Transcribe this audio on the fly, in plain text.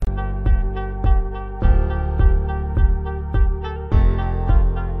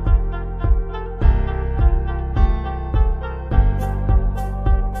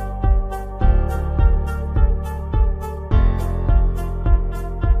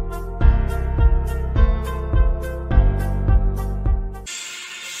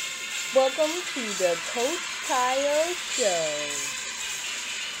welcome to the Coach Kyle Show.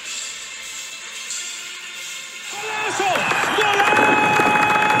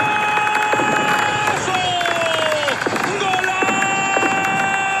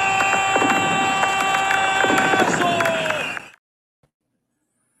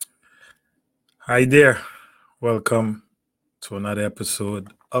 Hi there. Welcome to another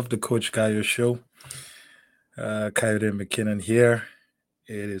episode of the Coach Kyle Show. Kayode Mckinnon here.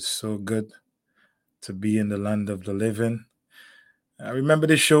 It is so good to be in the land of the living. Remember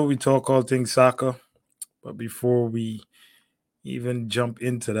this show, we talk all things soccer. But before we even jump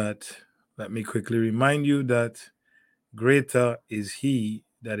into that, let me quickly remind you that greater is He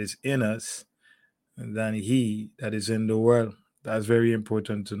that is in us than He that is in the world. That's very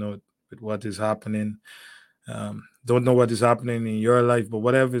important to note with what is happening. Don't know what is happening in your life, but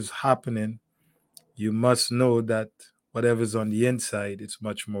whatever is happening, you must know that whatever is on the inside is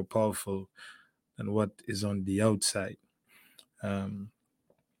much more powerful than what is on the outside. Um,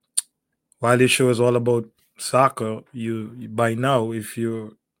 while this show is all about soccer, you by now, if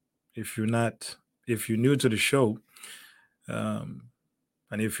you're not if you're new to the show, um,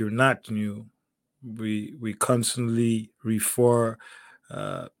 and if you're not new, we constantly refer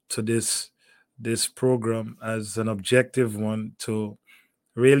to this program as an objective one to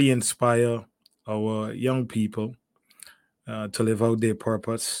really inspire our young people to live out their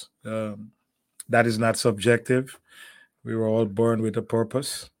purpose. That is not subjective. We were all born with a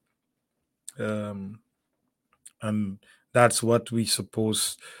purpose, um, and that's what we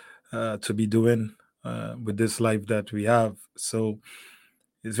supposed to be doing with this life that we have. So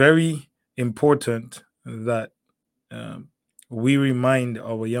it's very important that um, we remind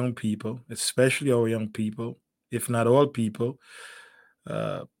our young people, especially our young people, if not all people,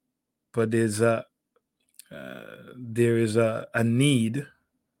 uh, but there is a need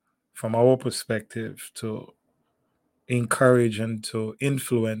from our perspective to encourage and to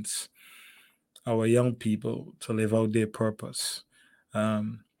influence our young people to live out their purpose.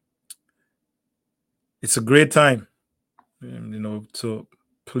 Um, it's a great time, to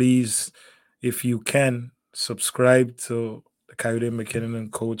please, if you can, subscribe to the Kayode Mckinnon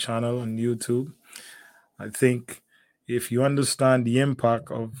and Co channel on YouTube. I think if you understand the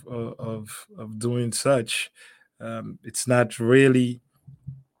impact of doing such, it's not really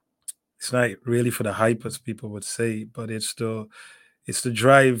for the hype, as people would say, but it's to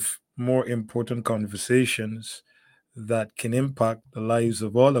drive more important conversations that can impact the lives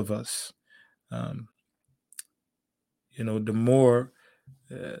of all of us. Um, the more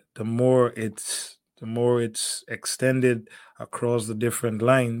the more it's extended across the different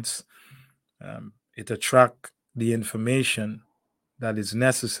lines, it attract the information that is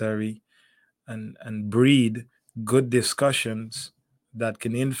necessary and breed good discussions that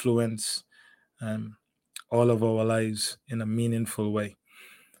can influence um, all of our lives in a meaningful way.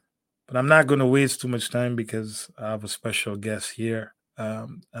 But I'm not going to waste too much time because I have a special guest here,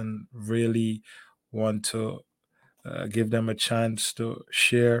 and really want to give them a chance to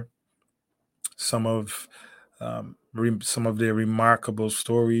share some of some of their remarkable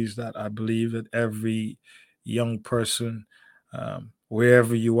stories that I believe that every young person,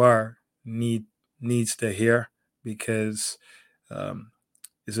 wherever you are, needs to hear, because um,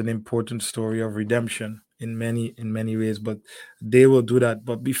 it's an important story of redemption in many ways. But they will do that.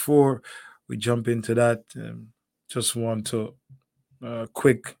 But before we jump into that, just want to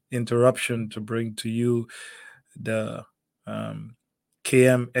quick interruption to bring to you the um,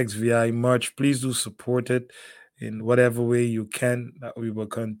 KMXVI merch. Please do support it in whatever way you can. That we will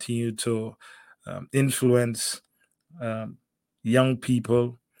continue to influence um, young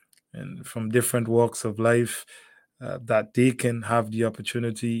people and from different walks of life, that they can have the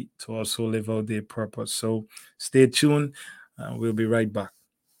opportunity to also live out their purpose. So stay tuned. We'll be right back.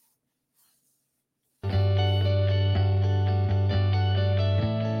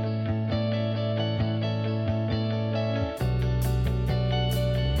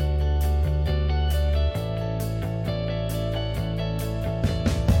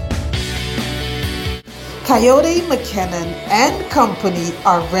 Kayode Mckinnon and Company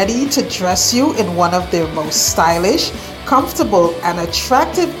are ready to dress you in one of their most stylish, comfortable, and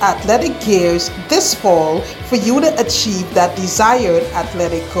attractive athletic gears this fall for you to achieve that desired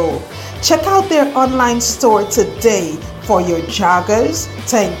athletic goal. Check out their online store today for your joggers,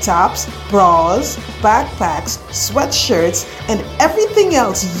 tank tops, bras, backpacks, sweatshirts, and everything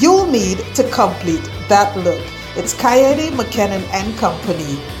else you'll need to complete that look. It's Kayode Mckinnon and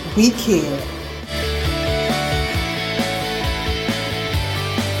Company. We care.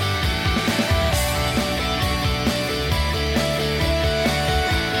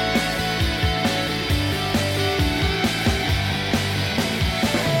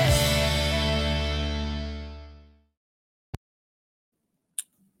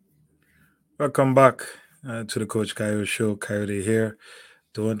 Welcome back to the Coach Kayode Show. Kayode here.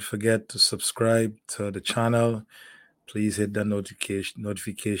 Don't forget to subscribe to the channel. Please hit the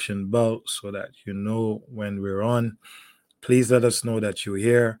notification bell so that you know when we're on. Please let us know that you're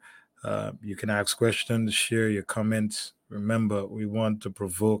here. You can ask questions, share your comments. Remember, we want to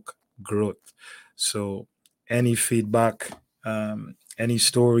provoke growth. So, any feedback, any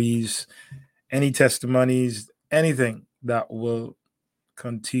stories, any testimonies, anything that will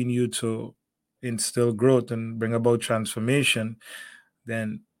continue to instill growth and bring about transformation,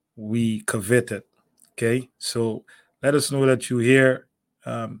 then we covet it. Okay. So let us know that you're here.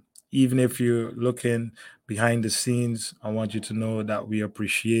 Even if you're looking behind the scenes, I want you to know that we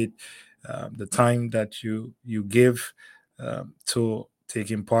appreciate the time that you give to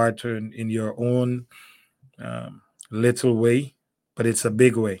taking part in your own little way, but it's a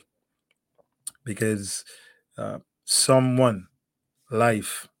big way because someone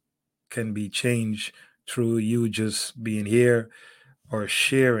life can be changed through you just being here or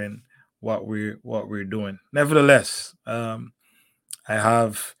sharing what we're doing. Nevertheless, I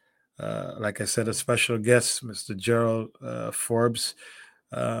have, like I said, a special guest, Mr. Jerol Forbes,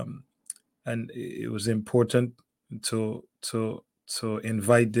 um, and it was important to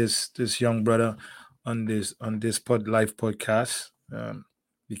invite this young brother on this live podcast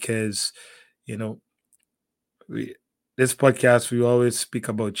because you know we this podcast we always speak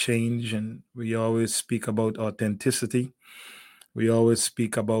about change and we always speak about authenticity. We always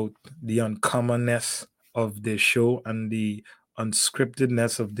speak about the uncommonness of this show and the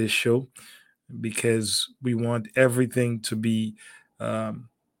unscriptedness of this show because we want everything to be um,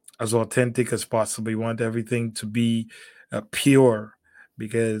 as authentic as possible. We want everything to be pure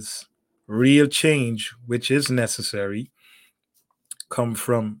because real change, which is necessary, come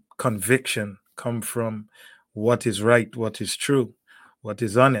from conviction, come from what is right, what is true, what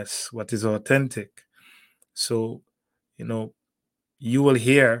is honest, what is authentic. So, you know, you will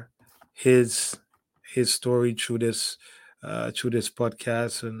hear his his story through this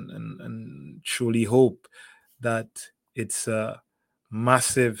podcast and truly hope that it's a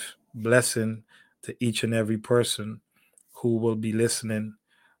massive blessing to each and every person who will be listening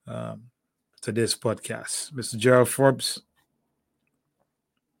um, to this podcast. Mr. Gerald Forbes,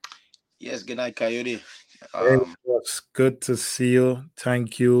 Yes, good night, Coyote. it Um, was good to see you.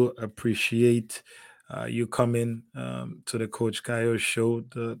 Thank you. Appreciate you coming to the Coach Kayo show,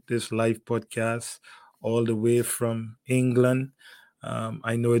 this live podcast, all the way from England.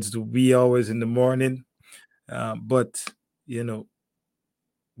 I know it's the wee hours in the morning, but you know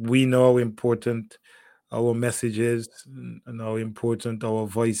we know how important our message is and how important our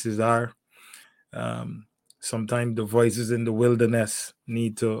voices are. Um, Sometimes the voices in the wilderness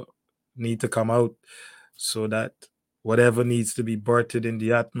need to come out so that whatever needs to be birthed in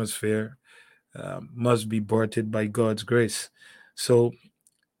the atmosphere must be birthed by God's grace. So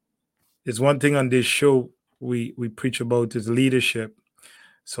it's one thing on this show we preach about is leadership.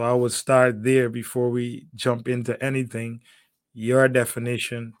 So I will start there before we jump into anything. Your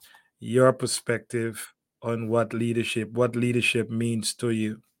definition, your perspective on what leadership means to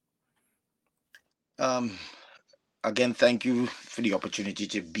you. um, Again, thank you for the opportunity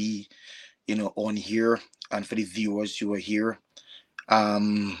to be, on here, and for the viewers who are here.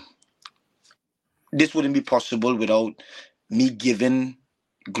 Um, this wouldn't be possible without me giving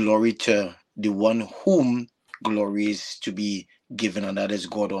glory to the one whom glory is to be given, and that is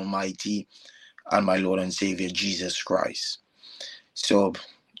God Almighty and my Lord and Savior Jesus Christ. So,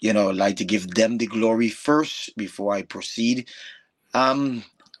 I'd like to give them the glory first before I proceed. Um,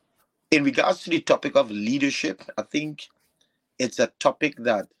 in regards to the topic of leadership, I think it's a topic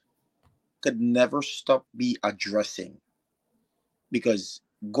that could never stop be addressing, because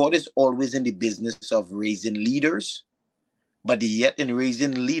God is always in the business of raising leaders, but yet in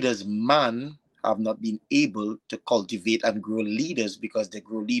raising leaders, man have not been able to cultivate and grow leaders because they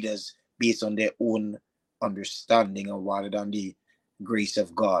grow leaders based on their own understanding or rather than the grace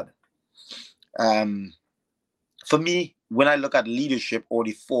of God. Um, for me, when I look at leadership or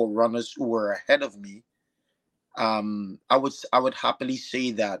the forerunners who were ahead of me, I would happily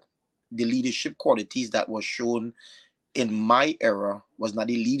say that the leadership qualities that were shown in my era was not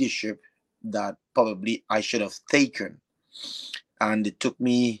the leadership that probably I should have taken. And it took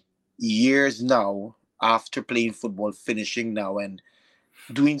me years now after playing football, finishing now and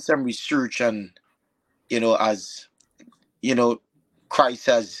doing some research, and as you know, Christ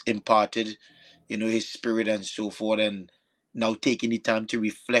has imparted, his spirit and so forth, and now taking the time to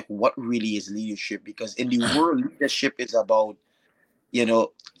reflect what really is leadership. Because in the world, leadership is about, you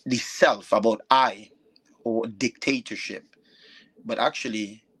know, the self, about I, or dictatorship. But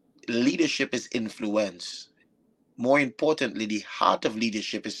actually, leadership is influence. More importantly, the heart of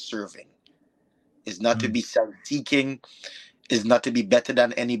leadership is serving. Is not to be self-seeking, is not to be better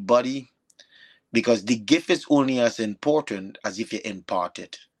than anybody, because the gift is only as important as if you impart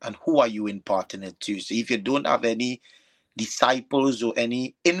it. And who are you imparting it to? So if you don't have any disciples or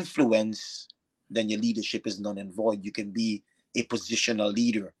any influence, then your leadership is null and void. You can be a positional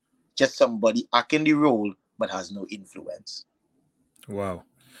leader, just somebody acting the role but has no influence. Wow.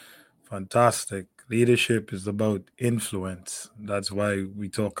 Fantastic. Leadership is about influence. That's why we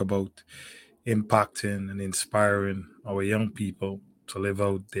talk about impacting and inspiring our young people to live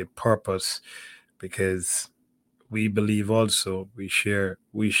out their purpose, because we believe also we share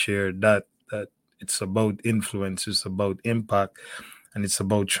that it's about influence, it's about impact, and it's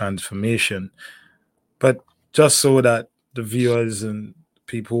about transformation. But just so that the viewers and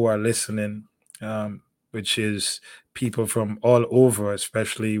people who are listening, um, which is people from all over,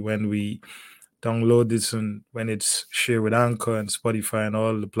 especially when we download this and when it's shared with Anchor and Spotify and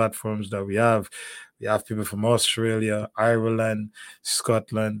all the platforms that we have people from Australia, Ireland,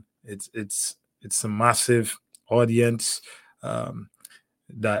 Scotland. It's a massive audience. Um,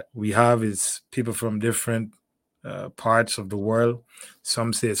 that we have is people from different parts of the world.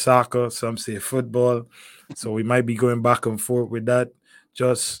 Some say soccer, some say football. So we might be going back and forth with that,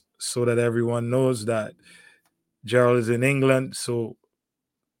 just so that everyone knows that Gerald is in England. So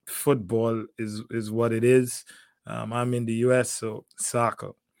football is what it is. I'm in the US, so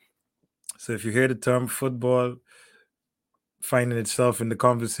soccer. So if you hear the term football finding itself in the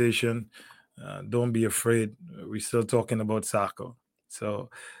conversation, don't be afraid. We're still talking about soccer. So,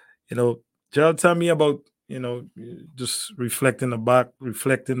 you know, Gerald, tell me about, just reflecting back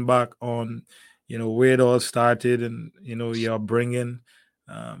on, where it all started, and your bringing.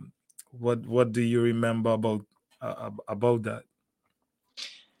 Um, what do you remember about that?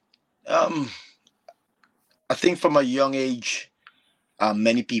 Um, I think from a young age,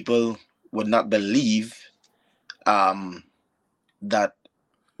 many people would not believe um, that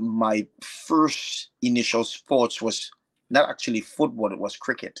my first initial sports was not actually football, it was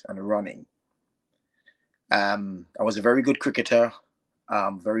cricket and running. I was a very good cricketer,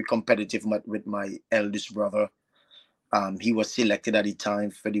 very competitive with my eldest brother. He was selected at the time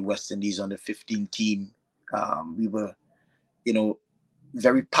for the West Indies on the 15 team. We were, you know,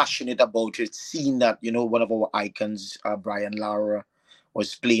 very passionate about it, seeing that, one of our icons, Brian Lara,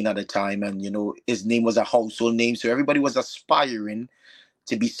 was playing at the time. And, his name was a household name. So everybody was aspiring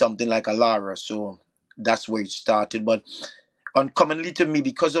to be something like a Lara. So that's where it started. But uncommonly to me,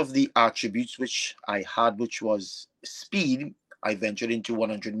 because of the attributes which I had, which was speed, I ventured into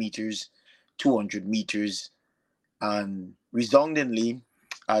 100 meters, 200 meters, and resoundingly,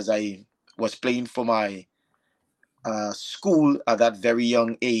 as I was playing for my school at that very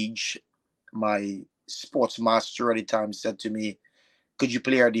young age, my sports master at the time said to me, "Could you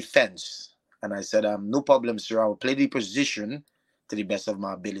play our defense?" And I said, "No problem, sir. I will play the position to the best of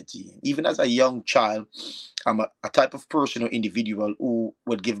my ability." Even as a young child, I'm a type of person or individual who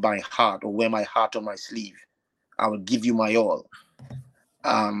would give my heart or wear my heart on my sleeve. I will give you my all.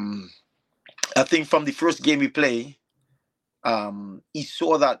 Um, I think from the first game we play, he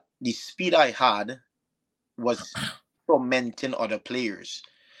saw that the speed I had was tormenting other players.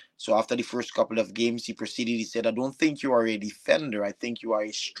 So after the first couple of games, he proceeded. He said, "I don't think you are a defender. I think you are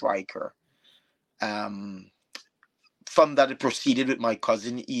a striker." Um, from that, it proceeded with my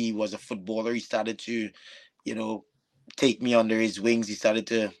cousin. He was a footballer. He started to, you know, take me under his wings. He started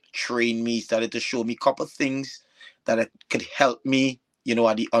to train me. He started to show me a couple of things that could help me,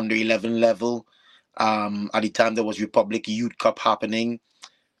 at the under 11 level. At the time, there was Republic Youth Cup happening.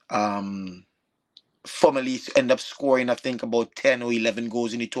 Um, Families end up scoring, I think, about 10 or 11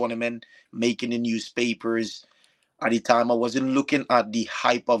 goals in the tournament, making the newspapers. At the time, I wasn't looking at the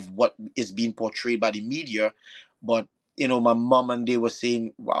hype of what is being portrayed by the media, but my mom and they were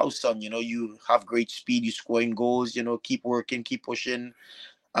saying, "Wow, son, you have great speed, you scoring goals, keep working, keep pushing."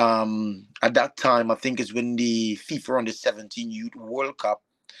 At that time, I think it's when the FIFA Under 17 Youth World Cup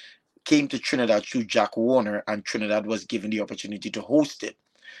came to Trinidad through Jack Warner, and Trinidad was given the opportunity to host it.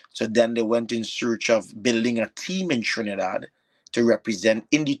 So then they went in search of building a team in Trinidad to represent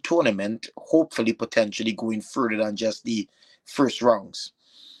in the tournament, hopefully potentially going further than just the first rounds.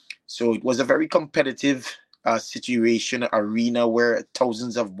 So it was a very competitive situation, arena where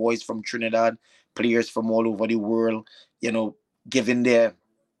thousands of boys from Trinidad, players from all over the world, given their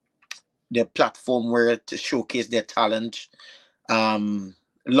platform where to showcase their talent.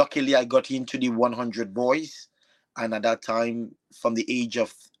 Luckily, I got into the 100 boys, and at that time, from the age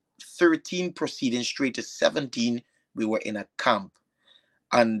of 13 proceeding straight to 17, we were in a camp.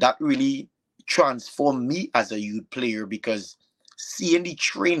 And that really transformed me as a youth player, because seeing the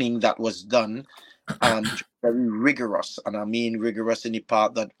training that was done, which was very rigorous. And I mean rigorous in the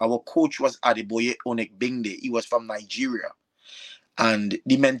part that our coach was Adeboye Onekbingde. He was from Nigeria. And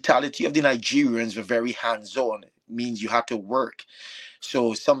the mentality of the Nigerians were very hands-on. It means you had to work.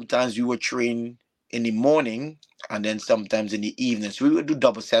 So sometimes we would train in the morning and then sometimes in the evening. So we would do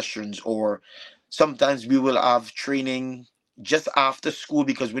double sessions, or sometimes we will have training just after school,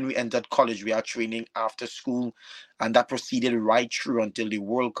 because when we entered college, we had training after school, and that proceeded right through until the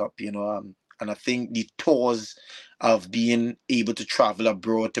World Cup, and I think the tours of being able to travel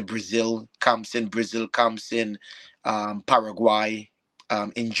abroad to Brazil, camps in Paraguay,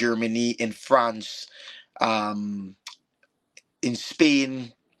 in Germany, in France, um, in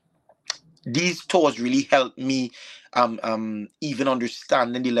Spain, these tours really helped me even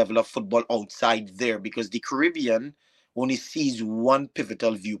understanding the level of football outside there, because the Caribbean only sees one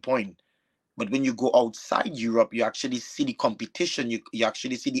pivotal viewpoint. But when you go outside Europe, you actually see the competition. You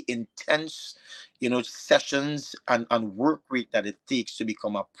actually see the intense, sessions and work rate that it takes to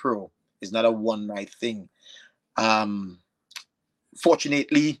become a pro. It's not a one night thing. Um,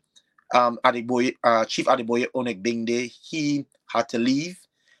 Fortunately, Chief Adeboye Onekbingde, he had to leave,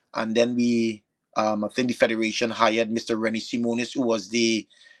 and then I think the federation hired Mr. Rennie Simonis, who was the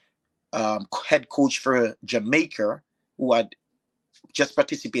head coach for Jamaica, who had just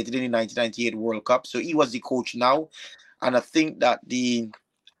participated in the 1998 World Cup. So he was the coach now, and I think that the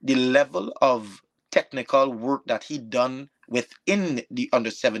level of technical work that he done within the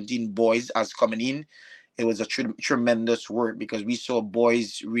under 17 boys as coming in, it was a tremendous work, because we saw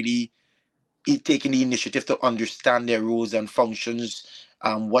boys really taking the initiative to understand their roles and functions,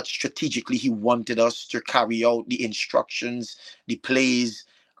 what strategically he wanted us to carry out, the instructions, the plays.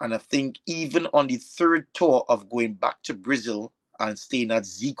 And I think even on the third tour of going back to Brazil and staying at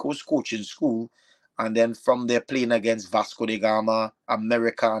Zico's coaching school, and then from there playing against Vasco da Gama,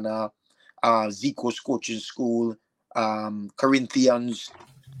 Americana, Zico's coaching school, Corinthians,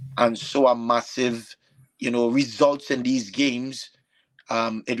 and so a massive, results in these games.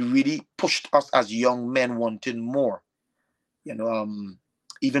 It really pushed us as young men wanting more. You know, um,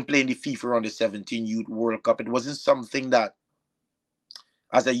 Even playing the FIFA under 17 Youth World Cup, it wasn't something that,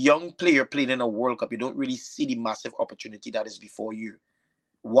 as a young player playing in a World Cup, you don't really see the massive opportunity that is before you.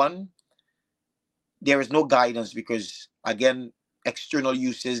 One, there is no guidance, because, again, external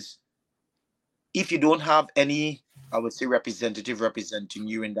uses, if you don't have any, I would say, representative representing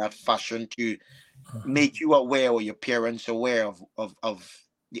you in that fashion to make you aware, or your parents aware of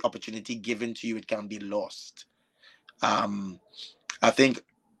the opportunity given to you, it can be lost. Um, I think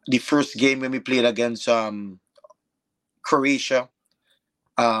the first game when we played against Croatia,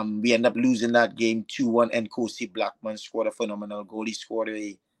 we ended up losing that game 2-1, and Kosi Blackman scored a phenomenal goal. He scored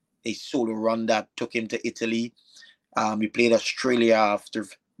a solo run that took him to Italy. We played Australia after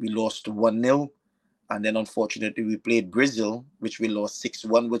we lost 1-0. And then, unfortunately, we played Brazil, which we lost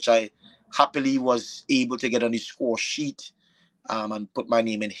 6-1, which I happily was able to get on the score sheet, and put my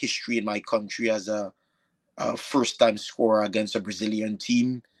name in history in my country as a first-time scorer against a Brazilian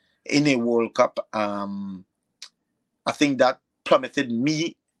team in a World Cup. I think that plummeted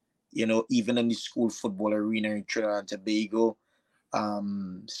me, even in the school football arena in Trinidad and Tobago,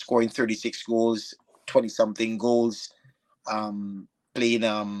 scoring 36 goals, 20-something goals, playing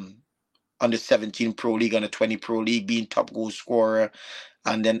under 17 Pro League, under 20 Pro League, being top goal scorer,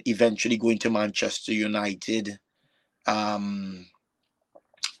 and then eventually going to Manchester United.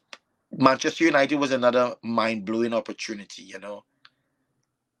 Manchester United was another mind-blowing opportunity,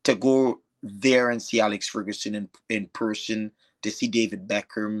 to go there and see Alex Ferguson in person, to see David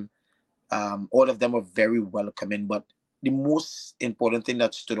Beckham. All of them were very welcoming. But the most important thing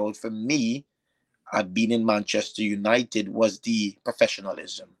that stood out for me at being in Manchester United was the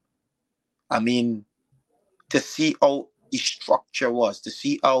professionalism. I mean, to see how the structure was, to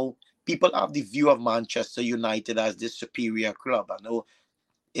see how people have the view of Manchester United as this superior club. I know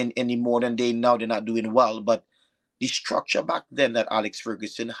in the modern day now they're not doing well, but the structure back then that Alex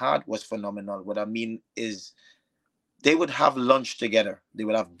Ferguson had was phenomenal. What I mean is, they would have lunch together. They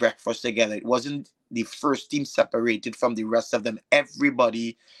would have breakfast together. It wasn't the first team separated from the rest of them.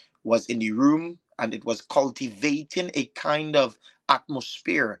 Everybody was in the room, and it was cultivating a kind of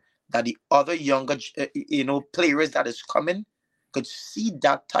atmosphere that the other younger, players that is coming could see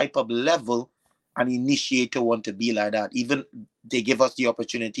that type of level and initiate to want to be like that. Even they give us the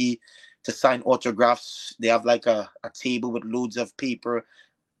opportunity to sign autographs. They have like a table with loads of paper,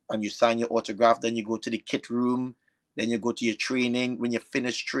 and you sign your autograph. Then you go to the kit room. Then you go to your training. When you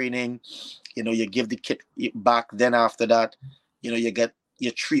finish training, you give the kit back. Then after that, you get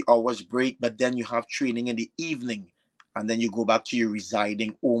your 3 hours break, but then you have training in the evening, and then you go back to your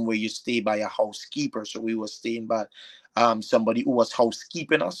residing home where you stay by a housekeeper. So we were staying by somebody who was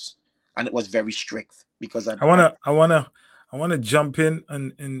housekeeping us, and it was very strict because I wanna I wanna I wanna jump in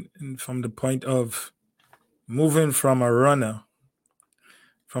and from the point of moving from a runner,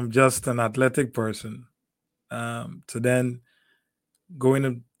 from just an athletic person, to then going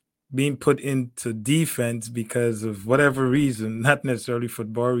to being put into defense because of whatever reason, not necessarily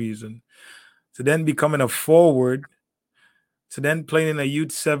football reason, to then becoming a forward, to then playing in a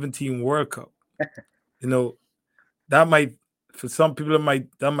Youth 17 World Cup. You know, that might, for some people,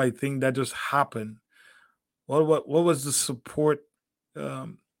 that might think that just happened. What was the support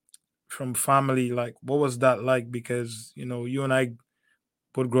um, from family like? What was that like? Because you and I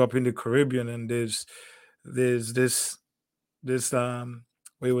both grew up in the Caribbean, and there's this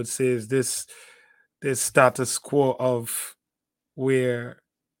we would say is this status quo of where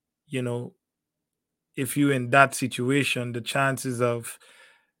you know if you're in that situation, the chances of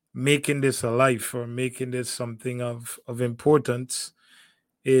making this a life or making this something of importance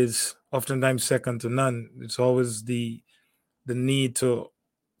is oftentimes second to none. It's always the need to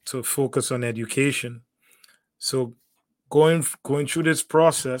focus on education. So going through this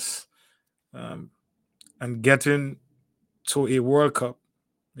process, um, and getting to a World Cup,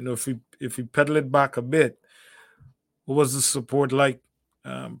 if we pedal it back a bit, what was the support like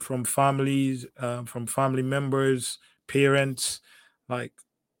from families, from family members, parents? Like,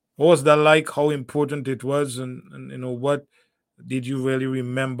 what was that like? How important it was, and what did you really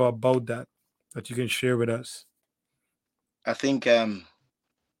remember about that you can share with us? I think the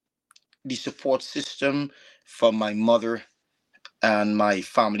support system from my mother and my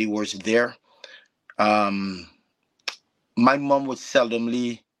family was there. Um, my mom would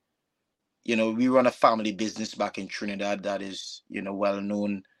seldomly, we run a family business back in Trinidad that is, well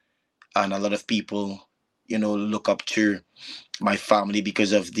known, and a lot of people, look up to my family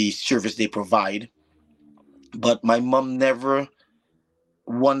because of the service they provide. But my mom never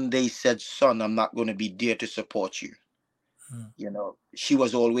one day said, "Son, I'm not going to be there to support you." Mm, She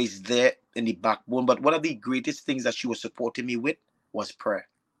was always there in the backbone. But one of the greatest things that she was supporting me with was prayer,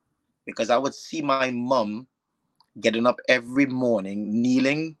 because I would see my mom getting up every morning,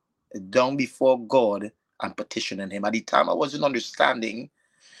 kneeling down before God and petitioning Him. At the time, I wasn't understanding,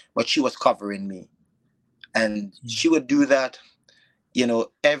 but she was covering me. And mm, she would do that,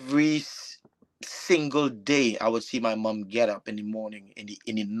 every single day. I would see my mom get up in the morning,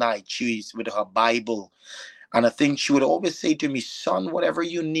 in the night. She's with her Bible. And I think she would always say to me, "Son, whatever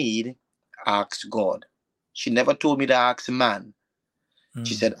you need, ask God." She never told me to ask man.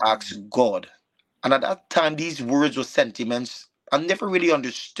 She mm, said, "Ask God." And at that time, these words were sentiments. I never really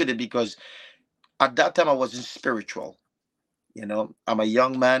understood it because at that time I wasn't spiritual. I'm a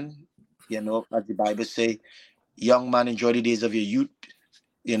young man, as the Bible say, young man, enjoy the days of your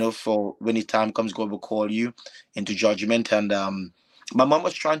youth, for when the time comes, God will call you into judgment. And my mom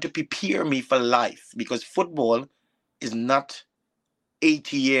was trying to prepare me for life because football is not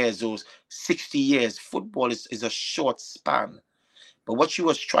 80 years or 60 years. Football is a short span. But what she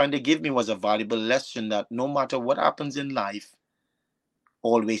was trying to give me was a valuable lesson that no matter what happens in life,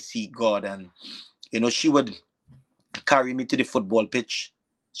 always seek God. And, she would carry me to the football pitch.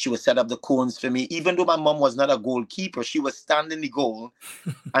 She would set up the cones for me. Even though my mom was not a goalkeeper, she was standing the goal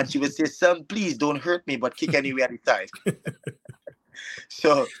and she would say, "Son, please don't hurt me, but kick anywhere at the side."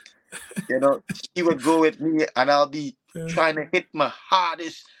 So, she would go with me and I'll be trying to hit my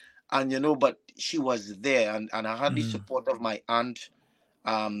hardest. And, but she was there. And I had the mm. support of my aunt,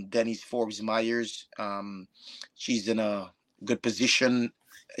 Denise Forbes Myers. She's in a good position,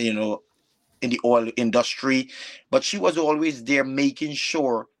 you know, in the oil industry, but she was always there making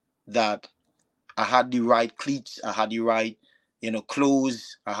sure that I had the right cleats, I had the right,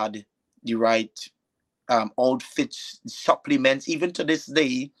 clothes, I had the right outfits, supplements. Even to this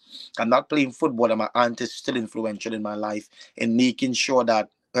day, I'm not playing football, and my aunt is still influential in my life in making sure that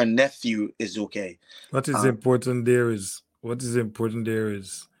her nephew is okay. Um, What is important there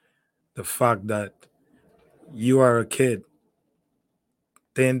is the fact that you are a kid,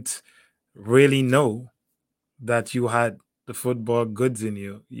 didn't really know that you had the football goods in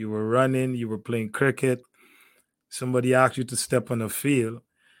you. You were running, you were playing cricket, somebody asked you to step on the field,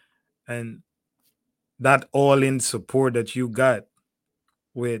 and that all in support that you got,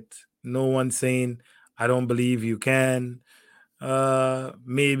 with no one saying, "I don't believe you can."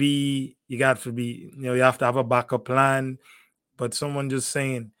 Maybe you got to be, you have to have a backup plan, but someone just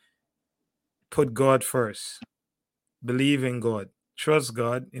saying, put God first, believe in God, trust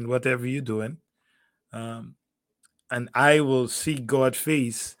God in whatever you're doing. Um, and I will seek God's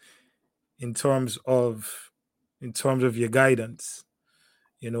face in terms of your guidance.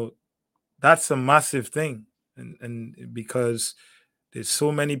 You know, that's a massive thing. And because there's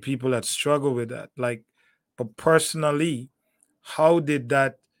so many people that struggle with that. Like, but personally, how did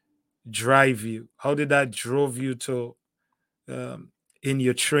that drive you? How did that drove you to in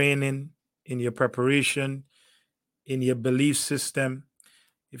your training, in your preparation, in your belief system?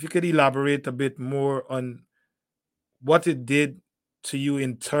 If you could elaborate a bit more on what it did to you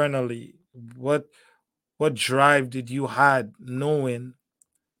internally, what drive did you had knowing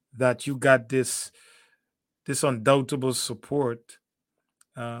that you got this undoubtable support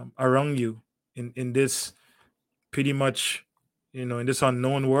around you in this pretty much, in this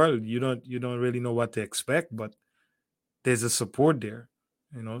unknown world. You don't really know what to expect, but there's a support there.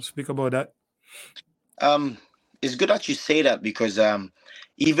 Speak about that. Um, it's good that you say that because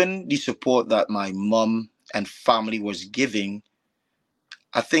even the support that my mom and family was giving,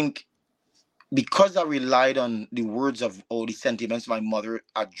 I think because I relied on the words of all the sentiments my mother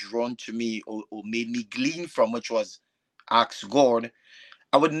had drawn to me or made me glean from, which was ask God,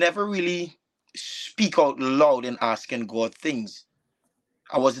 I would never really speak out loud in asking God things.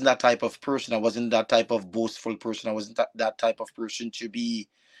 I wasn't that type of person. I wasn't that type of boastful person. I wasn't that type of person to be,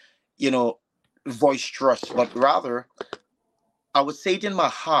 you know, boisterous, but rather I would say it in my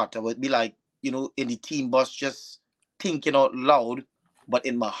heart. I would be like, in the team bus, just thinking out loud, but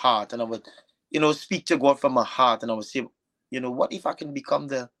in my heart. And I would, speak to God from my heart. And I would say, what if I can become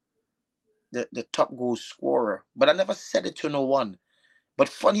the top goal scorer? But I never said it to no one. But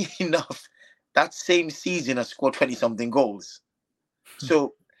funny enough, that same season I scored 20 something goals.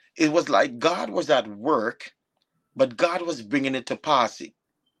 So it was like God was at work, but God was bringing it to pass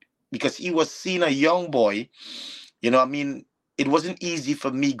because he was seeing a young boy. I mean, it wasn't easy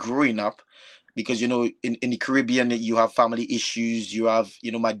for me growing up because, in the Caribbean, you have family issues. You have,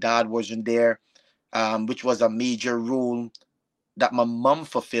 my dad wasn't there, which was a major role that my mom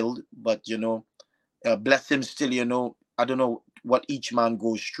fulfilled. But, bless him still, I don't know what each man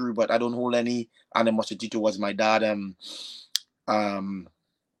goes through, but I don't hold any animosity towards my dad. Um,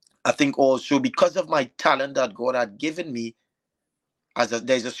 I think also because of my talent that God had given me,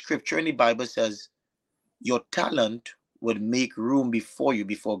 there's a scripture in the Bible says, your talent would make room before you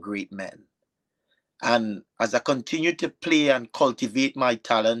before great men. And as I continue to play and cultivate my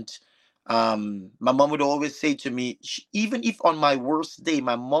talent, my mom would always say to me, even if on my worst day,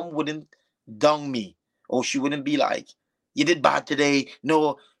 my mom wouldn't down me, or she wouldn't be like, you did bad today.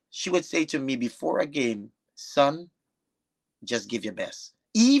 No, she would say to me before a game, son, just give your best.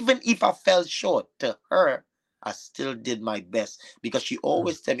 Even if I fell short, to her, I still did my best because she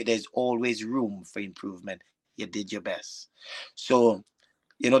always tell me there's always room for improvement. You did your best. So,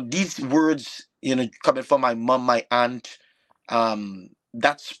 these words, coming from my mom, my aunt,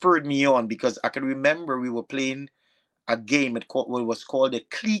 that spurred me on because I can remember we were playing a game at what was called the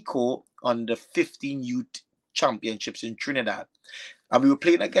Clico on the 15 Youth Championships in Trinidad. And we were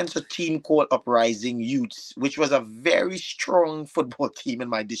playing against a team called Uprising Youths, which was a very strong football team in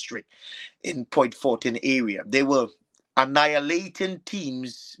my district, in Point Fortin area. They were annihilating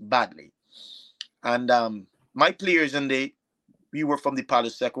teams badly. And my players we were from the Palo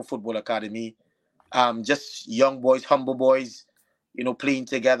Seco Football Academy, just young boys, humble boys, playing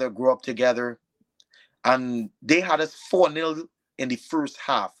together, grew up together. And they had us 4-0 in the first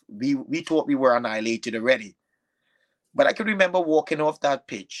half. We thought we were annihilated already. But I can remember walking off that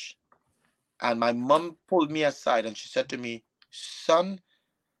pitch and my mom pulled me aside and she said to me, son,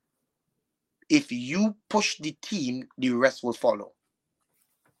 if you push the team, the rest will follow.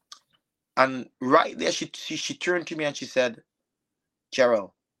 And right there, she turned to me and she said,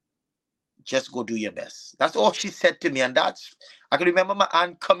 Jerol, just go do your best. That's all she said to me. And I can remember my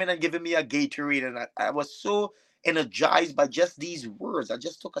aunt coming and giving me a Gatorade. And I was so energized by just these words. I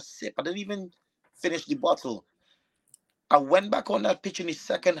just took a sip. I didn't even finish the bottle. I went back on that pitch in the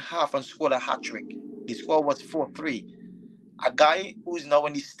second half and scored a hat trick. The score was 4-3. A guy who's now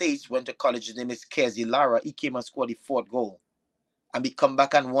in the States went to college. His name is Kezi Lara. He came and scored the fourth goal. And we come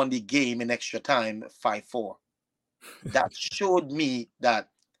back and won the game in extra time, 5-4. That showed me that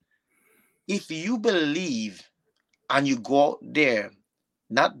if you believe and you go out there,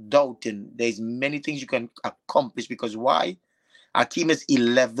 not doubting, there's many things you can accomplish. Because why? Our team is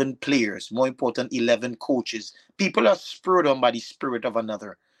 11 players, more important, 11 coaches. People are spurred on by the spirit of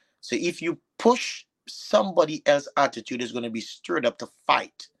another. So if you push somebody else's attitude, is going to be stirred up to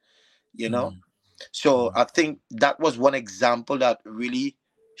fight, So I think that was one example that really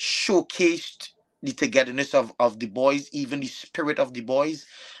showcased the togetherness of the boys, even the spirit of the boys.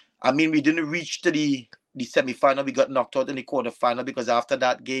 I mean, we didn't reach to the the semi-final. We got knocked out in the quarterfinal because after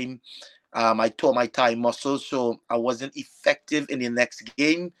that game, I tore my thigh muscle, so I wasn't effective in the next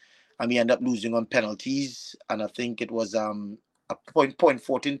game, and we ended up losing on penalties. And I think it was a point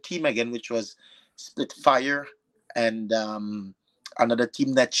 14 team again, which was Split Fire and another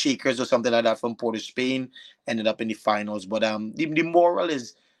team, that Shakers or something like that from Port of Spain, ended up in the finals. But the moral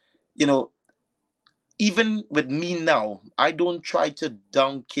is, you know, even with me now, I don't try to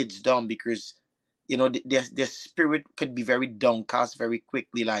down kids down because, their spirit could be very downcast very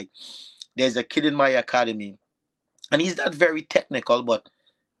quickly. Like, there's a kid in my academy, and he's not very technical, but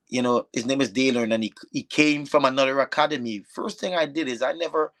his name is Dalen, and he came from another academy. First thing I did is I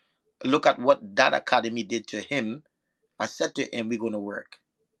never look at what that academy did to him. I said to him, "We're gonna work."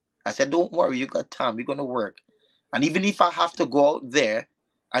 I said, "Don't worry, you got time. We're gonna work. And even if I have to go out there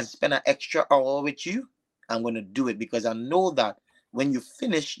and spend an extra hour with you, I'm gonna do it because I know that when you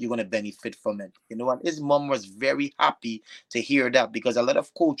finish, you're gonna benefit from it." And his mom was very happy to hear that, because a lot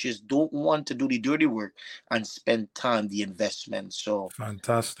of coaches don't want to do the dirty work and spend time, the investment. So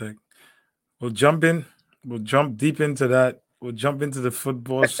Fantastic. We'll jump in. We'll jump deep into that. We'll jump into the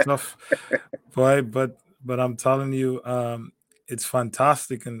football stuff, boy. But I'm telling you, it's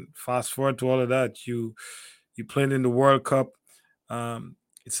fantastic. And fast forward to all of that, you played in the World Cup.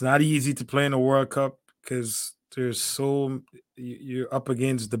 It's not easy to play in the World Cup because you're up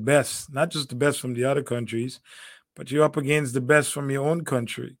against the best, not just the best from the other countries, but you're up against the best from your own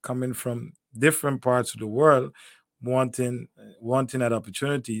country, coming from different parts of the world, wanting that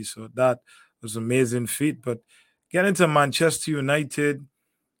opportunity. So that was an amazing feat. But get into Manchester United,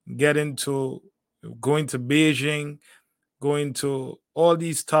 get into going to Beijing, going to all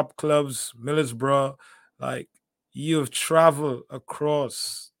these top clubs, Middlesbrough, like, you've traveled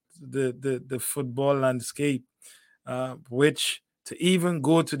across the football landscape, which to even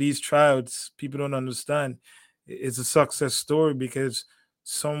go to these tryouts, people don't understand. It's a success story because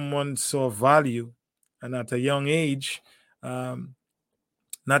someone saw value, and at a young age, um,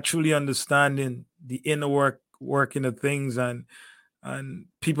 not truly understanding the inner working of things, and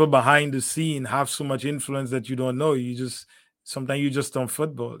people behind the scene have so much influence that you don't know. You just sometimes you just on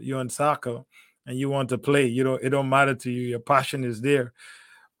football, you're on soccer, and you want to play. It don't matter to you. Your passion is there,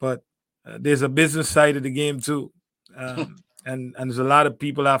 but there's a business side of the game too, and there's a lot of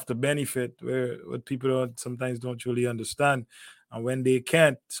people have to benefit where what people sometimes don't really understand, and when they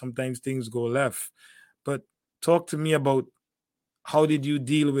can't, sometimes things go left. But talk to me about how did you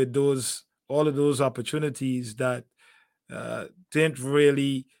deal with all of those opportunities that didn't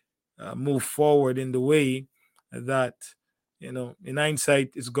really move forward in the way that, in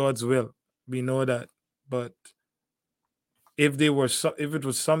hindsight, it's God's will. We know that. But if it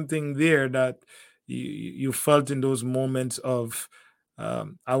was something there that you felt in those moments of,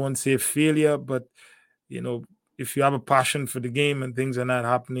 I won't say failure, but you know if you have a passion for the game and things are not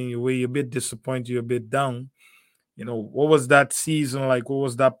happening your way, you're a bit disappointed, you're a bit down. What was that season like? What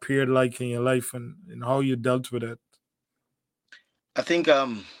was that period like in your life, and how you dealt with it? I think,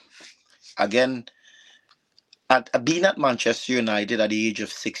 again, at being at Manchester United at the age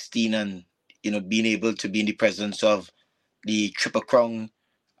of 16, and being able to be in the presence of the Triple Crown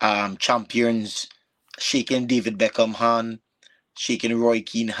champions, shaking David Beckham hand, shaking Roy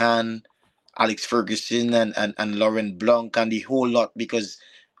Keane hand, Alex Ferguson, and Laurent Blanc, and the whole lot. Because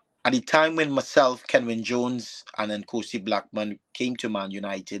at the time when myself, Kenwin Jones, and then Kosi Blackman came to Man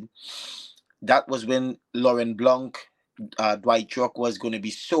United, that was when Laurent Blanc, Dwight York, was going to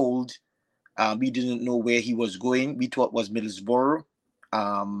be sold. We didn't know where he was going. We thought it was Middlesbrough.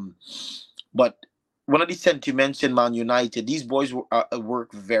 Um, but one of the sentiments in Man United, these boys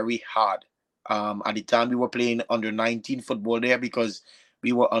work very hard. At the time, we were playing under 19 football there because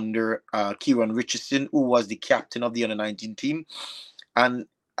we were under Kieran Richardson, who was the captain of the under 19 team. And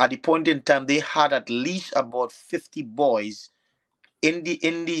at the point in time, they had at least about 50 boys in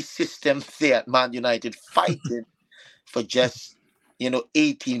the system there at Man United fighting for just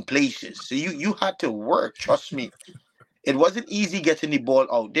 18 places. So you had to work. Trust me, it wasn't easy getting the ball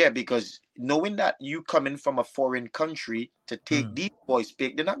out there, because knowing that you coming from a foreign country to take these boys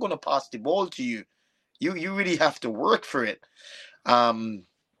pick, they're not going to pass the ball to you. You really have to work for it. Um,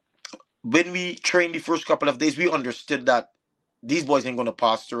 when we trained the first couple of days, we understood that these boys ain't going to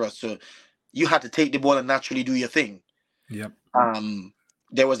pass to us. So you had to take the ball and naturally do your thing. Yep.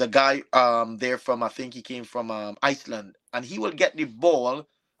 There was a guy there from, I think he came from Iceland, and he would get the ball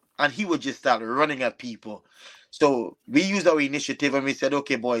and he would just start running at people. So we used our initiative and we said,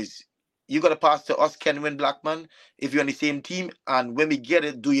 okay, boys, you got to pass to us, Kenwin Blackman, if you're on the same team. And when we get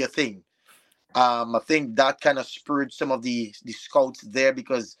it, do your thing. I think that kind of spurred some of the scouts there,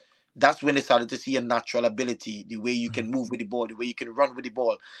 because That's when they started to see a natural ability, the way you can move with the ball, the way you can run with the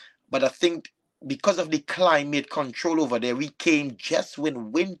ball. But I think because of the climate control over there, we came just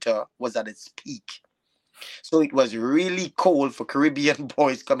when winter was at its peak. So it was really cold for Caribbean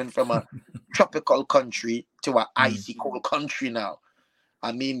boys coming from a tropical country to an Mm. icy cold country now.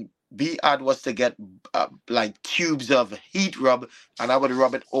 I mean, B ad was to get like tubes of heat rub, and I would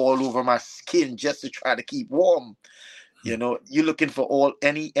rub it all over my skin just to try to keep warm. You know, you're looking for all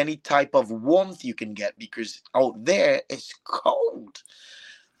any type of warmth you can get because out there it's cold.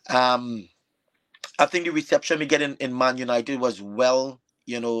 Um, I think the reception we get in Man United was well,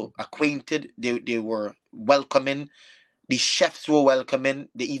 acquainted. They were welcoming. The chefs were welcoming.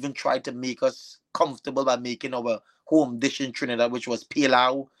 They even tried to make us comfortable by making our home dish in Trinidad, which was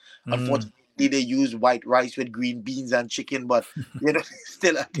pilau. Mm. Unfortunately, they used white rice with green beans and chicken, but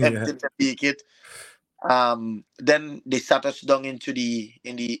still Yeah. attempted to make it. Then they sat us down in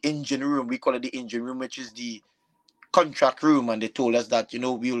the engine room. We call it the engine room, which is the contract room, and they told us that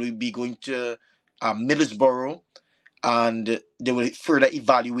we will be going to Middlesbrough, and they will further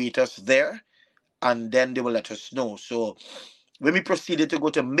evaluate us there, and then they will let us know. So when we proceeded to go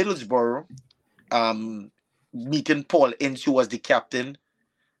to Middlesbrough, um, meeting Paul Ince, who was the captain,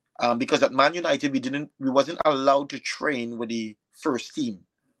 because at Man United we wasn't allowed to train with the first team.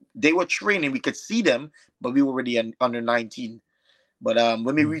 They were training, we could see them, but we were already under 19. But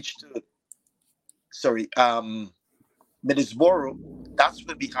when we Mm. reached, sorry, Middlesbrough, that's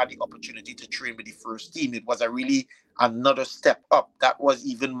when we had the opportunity to train with the first team. It was a really another step up. That was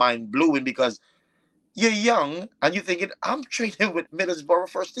even mind blowing because you're young and you're thinking, I'm training with Middlesbrough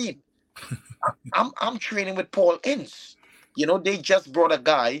first team. I'm training with Paul Ince. They just brought a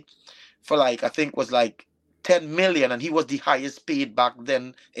guy for like I think was like 10 million, and he was the highest paid back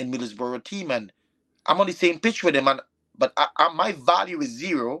then in Middlesbrough team. And I'm on the same pitch with him, but my value is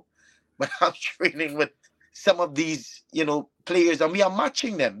zero. But I'm training with some of these players, and we are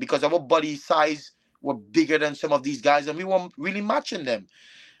matching them because our body size were bigger than some of these guys, and we weren't really matching them.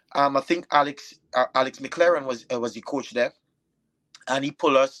 I think Alex McLaren was the coach there, and he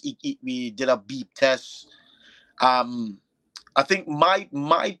pulled us. We did a beep test. Um, I think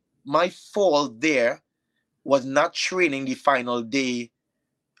my fall there was not training the final day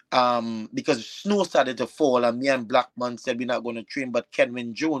because snow started to fall, and me and Blackman said we're not going to train, but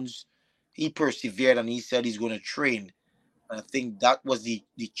Kenwin Jones, he persevered and he said he's going to train. And I think that was the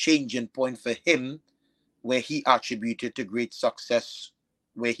changing point for him, where he attributed to great success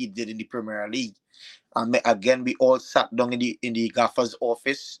where he did in the Premier League. Again, we all sat down in the gaffer's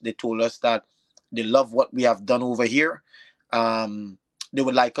office. They told us that they love what we have done over here. Um, they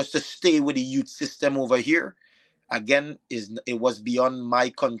would like us to stay with the youth system over here. Again, it was beyond my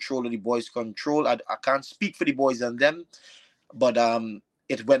control or the boys' control. I can't speak for the boys and them, but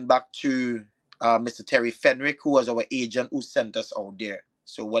it went back to Mr. Terry Fenwick, who was our agent, who sent us out there.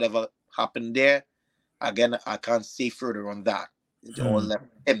 So whatever happened there, again, I can't say further on that. It all Mm. left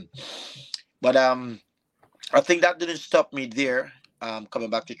him. But I think that didn't stop me there. Coming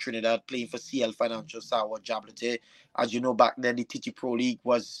back to Trinidad, playing for CL Financial Sawa Jablete. As you know, back then the TT Pro League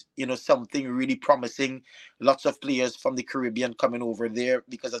was, something really promising. Lots of players from the Caribbean coming over there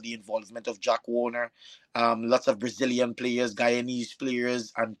because of the involvement of Jack Warner. Lots of Brazilian players, Guyanese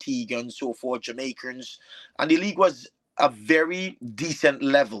players, Antigua and so forth, Jamaicans. And the league was a very decent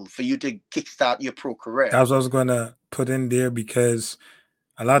level for you to kickstart your pro career. That's what I was going to put in there because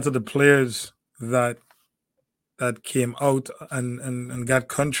a lot of the players that came out and got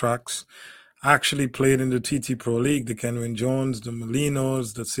contracts actually played in the TT Pro League. The Kenwin Jones, the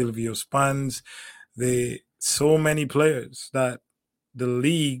Molinos, the Silvio Spans. So many players that the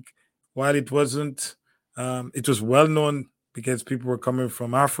league, while it wasn't, it was well known because people were coming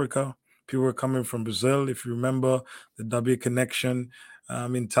from Africa, people were coming from Brazil. If you remember the W Connection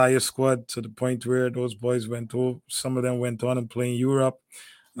entire squad, to the point where those boys went over, some of them went on and playing Europe.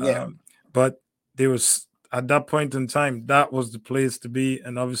 Yeah. But there was at that point in time, that was the place to be,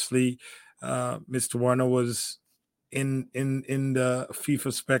 and obviously, Mr. Warner was in the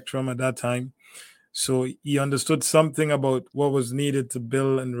FIFA spectrum at that time. So he understood something about what was needed to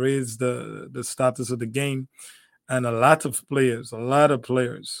build and raise the status of the game. And a lot of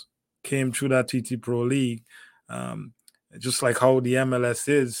players came through that TT Pro League. Um, just like how the MLS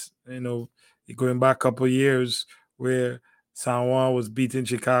is, going back a couple of years where San Juan was beating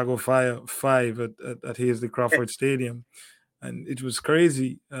Chicago 5 at Hazley Crawford Stadium. And it was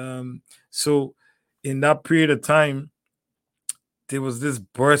crazy. So in that period of time, there was this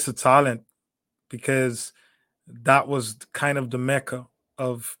burst of talent because that was kind of the mecca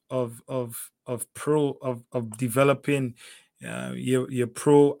of developing your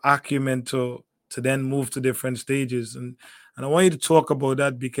pro acumen to then move to different stages. And I want you to talk about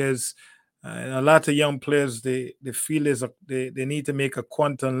that because a lot of young players they feel they need to make a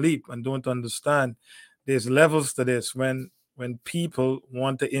quantum leap and don't understand there's levels to this. When people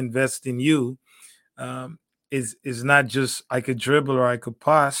want to invest in you, um, is not just I could dribble or I could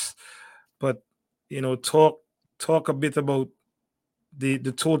pass, but talk a bit about the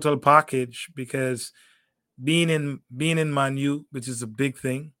total package, because being in Manu, which is a big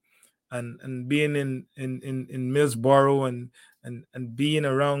thing, and being in Millsboro, and being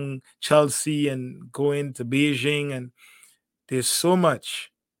around Chelsea and going to Beijing, and there's so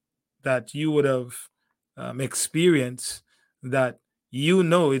much that you would have experienced that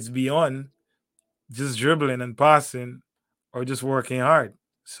it's beyond just dribbling and passing or just working hard.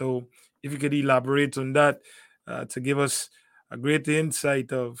 So if you could elaborate on that to give us a great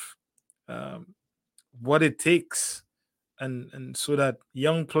insight of um, what it takes, and so that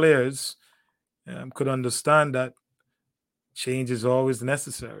young players could understand that change is always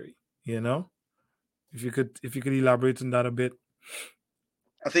necessary. If you could elaborate on that a bit.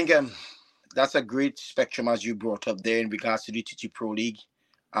 I think that's a great spectrum as you brought up there in regards to the TT Pro League.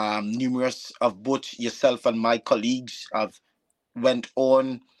 Numerous of both yourself and my colleagues have went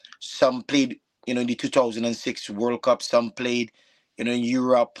on. Some played, in the 2006 World Cup. Some played, in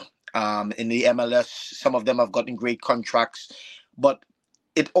Europe, in the MLS. Some of them have gotten great contracts. But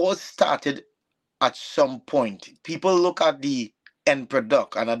it all started at some point. People look at the end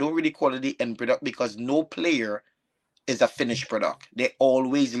product, and I don't really call it the end product because no player is a finished product. They're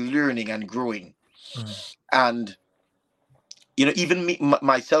always learning and growing. Mm. And even me,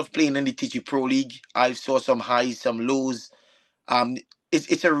 myself playing in the TT Pro League, I saw some highs, some lows. Um,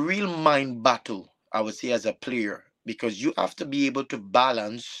 it's a real mind battle, I would say, as a player, because you have to be able to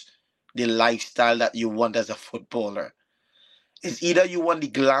balance the lifestyle that you want as a footballer. It's either you want the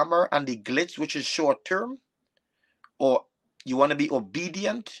glamour and the glitz, which is short term, or you want to be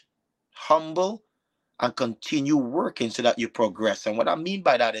obedient, humble, and continue working so that you progress. And what I mean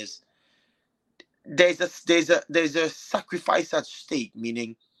by that is there's a sacrifice at stake,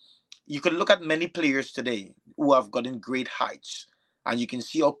 meaning you can look at many players today who have gotten great heights, and you can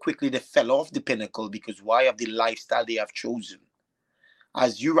see how quickly they fell off the pinnacle because why of the lifestyle they have chosen.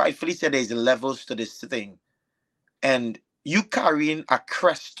 As you rightfully said, there's levels to this thing, and you carrying a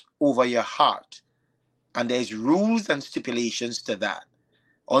crest over your heart, and there's rules and stipulations to that.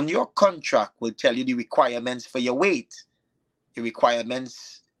 On your contract will tell you the requirements for your weight, the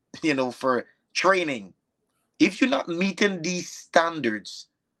requirements, for training. If you're not meeting these standards,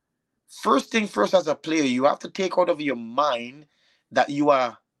 first thing first, as a player, you have to take out of your mind that you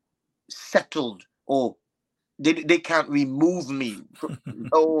are settled, or they can't remove me.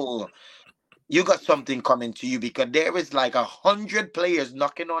 Oh, you got something coming to you because there is like 100 players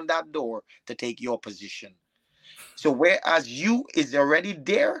knocking on that door to take your position. So whereas you is already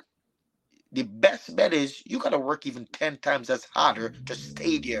there, the best bet is you got to work even 10 times as harder to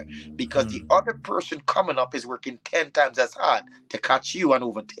stay there because the other person coming up is working 10 times as hard to catch you and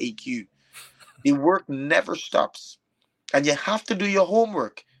overtake you. The work never stops, and you have to do your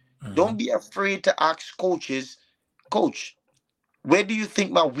homework. Don't be afraid to ask coaches, Coach, where do you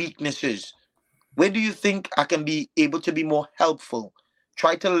think my weakness is? Where do you think I can be able to be more helpful?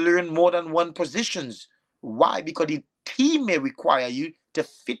 Try to learn more than one positions. Why? Because the team may require you to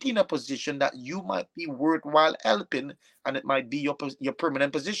fit in a position that you might be worthwhile helping, and it might be your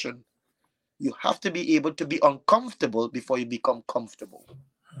permanent position. You have to be able to be uncomfortable before you become comfortable.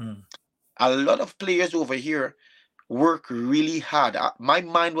 A lot of players over here work really hard. My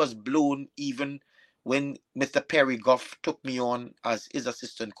mind was blown even when Mr. Perry Goff took me on as his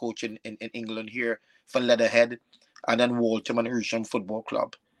assistant coach in England here for Leatherhead and then Waltham and Irsham Football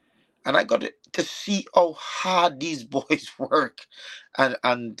Club. And I got to see how hard these boys work. And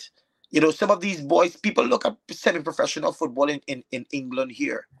some of these boys, people look at semi-professional football in England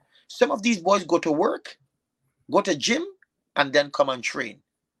here. Some of these boys go to work, go to gym, and then come and train.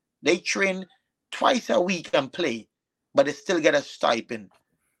 They train twice a week and play, but they still get a stipend.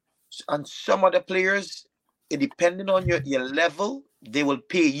 And some of the players, depending on your level, they will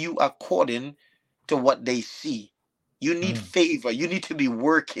pay you according to what they see. You need favor. You need to be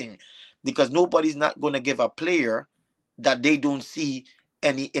working because nobody's not going to give a player that they don't see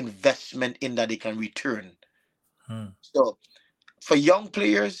any investment in that they can return. So for young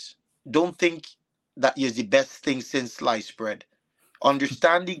players, don't think that is the best thing since sliced bread.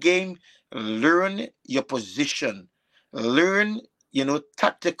 Understand the game, learn your position, learn,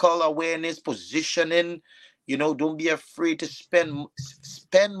 tactical awareness, positioning. Don't be afraid to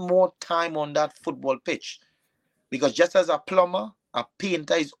spend more time on that football pitch. Because just as a plumber, a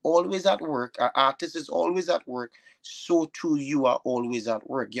painter is always at work, an artist is always at work, so too you are always at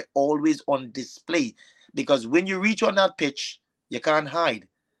work. You're always on display. Because when you reach on that pitch, you can't hide.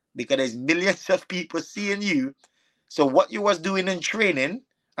 Because there's millions of people seeing you. So what you was doing in training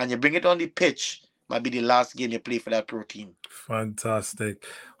and you bring it on the pitch might be the last game you play for that pro team. Fantastic.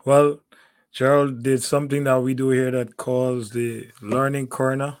 Well, Gerald did something that we do here that calls the learning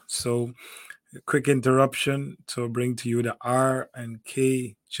corner. So, a quick interruption to bring to you the R and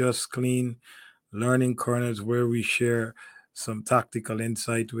K Just Clean Learning Corners, where we share some tactical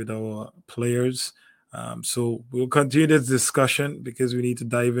insight with our players. So, we'll continue this discussion because we need to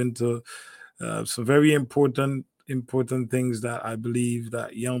dive into some very important things that I believe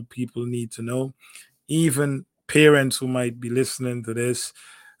that young people need to know. Even parents who might be listening to this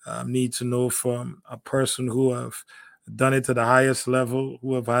need to know from a person who have done it to the highest level,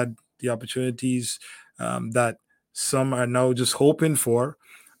 who have had the opportunities that some are now just hoping for,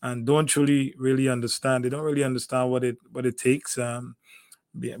 and don't really understand. They don't really understand what it takes.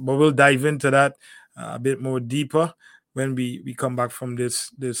 But we'll dive into that a bit more deeper when we come back from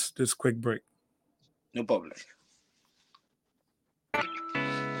this quick break. No problem.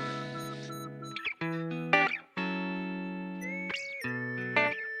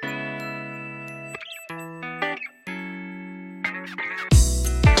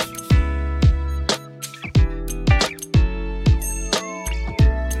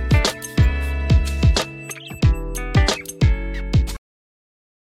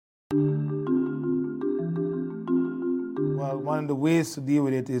 Well, one of the ways to deal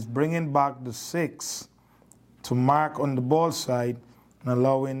with it is bringing back the 6 to mark on the ball side and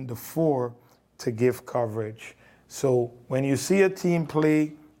allowing the 4 to give coverage. So when you see a team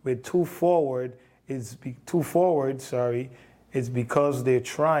play with two forwards, it's because they're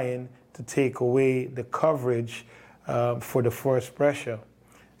trying to take away the coverage for the first pressure.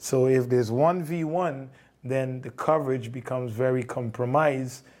 So if there's 1v1, then the coverage becomes very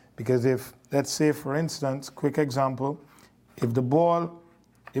compromised, because if, let's say for instance, quick example, if the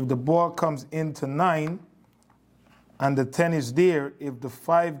ball comes into 9 and the 10 is there, if the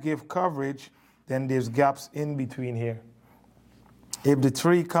 5 give coverage, then there's gaps in between here. If the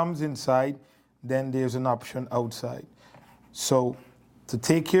 3 comes inside, then there's an option outside. So to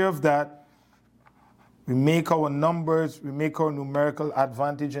take care of that, we make our numbers, we make our numerical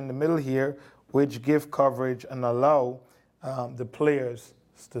advantage in the middle here, which give coverage and allow the players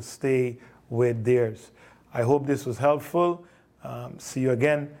to stay with theirs. I hope this was helpful. See you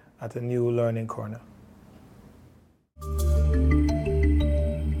again at a new Learning Corner.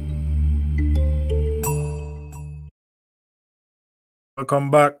 Welcome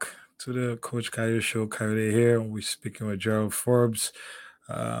back to the Coach Kayode Show. Kayode here. We're speaking with Jerol Forbes,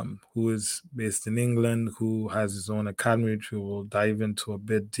 who is based in England, who has his own academy, which we will dive into a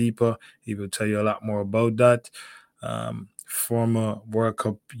bit deeper. He will tell you a lot more about that. Former World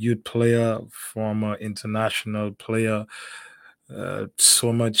Cup youth player, former international player,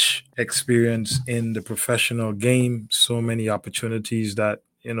 so much experience in the professional game, so many opportunities that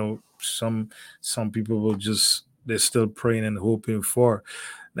some people will they're still praying and hoping for.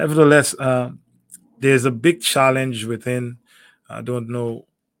 Nevertheless, there's a big challenge within. I don't know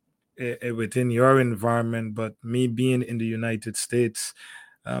within your environment, but me being in the United States,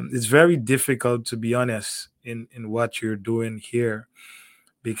 it's very difficult, to be honest, in what you're doing here,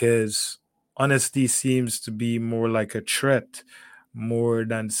 because honesty seems to be more like a threat more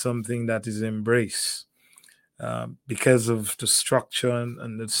than something that is embraced, because of the structure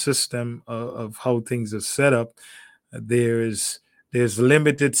and the system of how things are set up. There's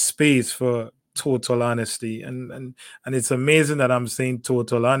limited space for total honesty, and it's amazing that I'm saying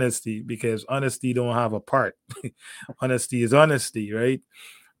total honesty, because honesty don't have a part. Honesty is honesty, right?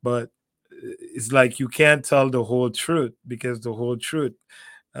 But it's like you can't tell the whole truth, because the whole truth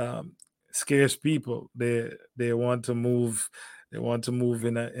um, scares people. They want to move. They want to move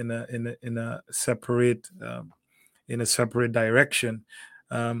in a separate direction.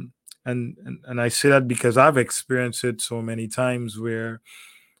 Um, and I say that because I've experienced it so many times, where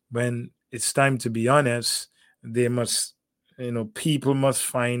when it's time to be honest, they must, people must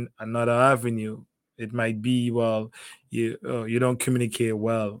find another avenue. It might be, well, you don't communicate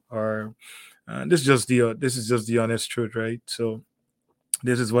well, or this is just the honest truth, right? So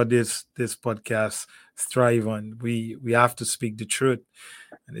this is what this podcast thrive on. We have to speak the truth.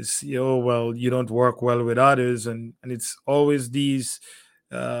 And it's, well, you don't work well with others, and it's always these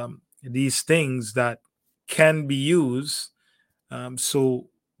things that can be used. So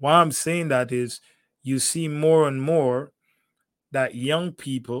why I'm saying that is, you see more and more that young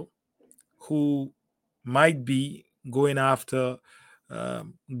people who might be going after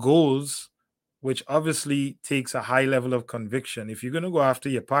goals, which obviously takes a high level of conviction. If you're going to go after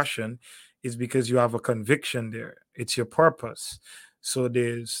your passion, it's because you have a conviction there. It's your purpose. So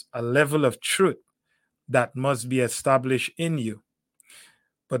there's a level of truth that must be established in you.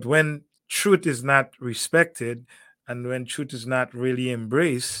 But when truth is not respected and when truth is not really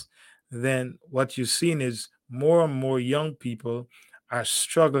embraced, then what you've seen is more and more young people are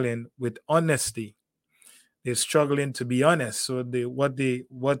struggling with honesty. They're struggling to be honest. So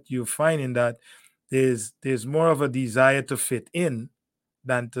what you find in that there's more of a desire to fit in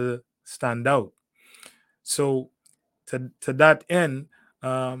than to stand out. So to that end,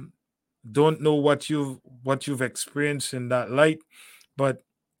 um, don't know what you've experienced in that light, but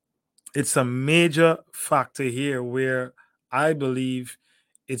it's a major factor here where I believe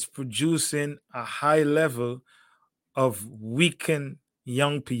it's producing a high level of weakened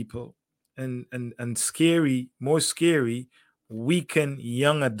young people and scary, more scary, weakened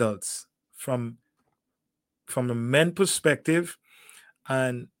young adults from a men perspective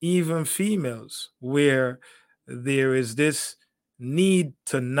and even females, where there is this need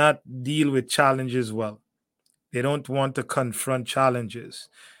to not deal with challenges well. They don't want to confront challenges.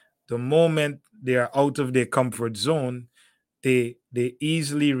 The moment they are out of their comfort zone, they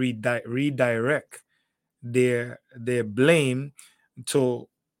easily redirect their blame to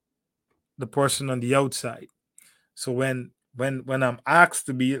the person on the outside. So when I'm asked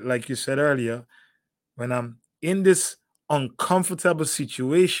to be, like you said earlier, when I'm in this uncomfortable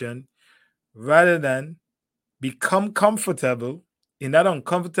situation, rather than become comfortable in that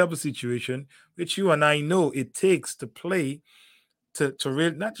uncomfortable situation, which you and I know it takes to play, to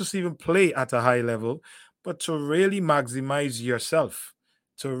really not just even play at a high level, but to really maximize yourself,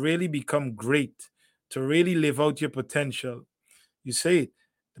 to really become great, to really live out your potential. You say it.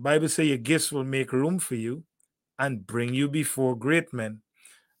 The Bible says your gifts will make room for you and bring you before great men.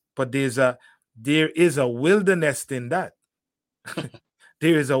 But there is a wilderness in that.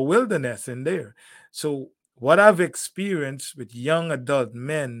 There is a wilderness in there. So what I've experienced with young adult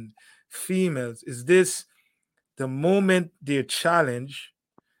men, females, is this: the moment they're challenged,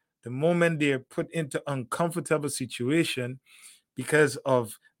 the moment they're put into uncomfortable situation because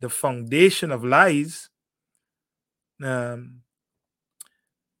of the foundation of lies, um,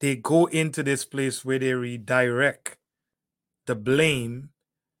 they go into this place where they redirect the blame,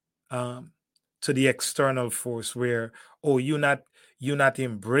 um, to the external force. Where, oh, you're not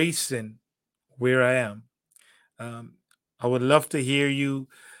embracing where I am. Um, I would love to hear you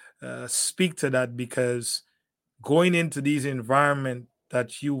speak to that, because going into these environment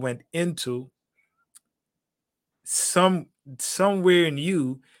that you went into, some somewhere in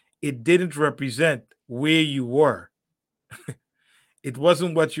you, it didn't represent where you were. It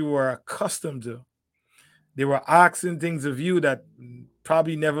wasn't what you were accustomed to. They were asking things of you that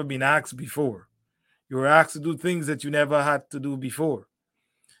probably never been asked before. You were asked to do things that you never had to do before.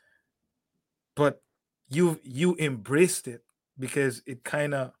 But you embraced it because it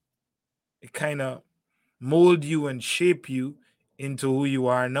kind of mold you and shape you into who you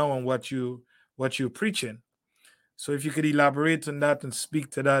are now and what you're preaching. So if you could elaborate on that and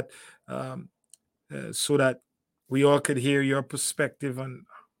speak to that, um, so that we all could hear your perspective on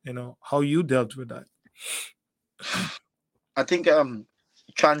how you dealt with that. I think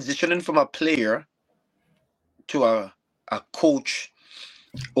transitioning from a player to a coach,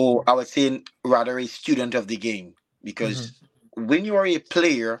 or I would say rather a student of the game, Mhm. because when you are a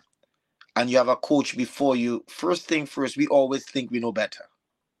player and you have a coach before you, first thing first, we always think we know better.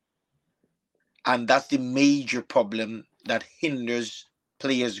 And that's the major problem that hinders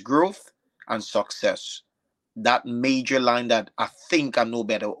players' growth and success. That major line that I think I know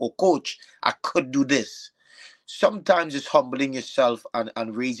better, or coach, I could do this. Sometimes it's humbling yourself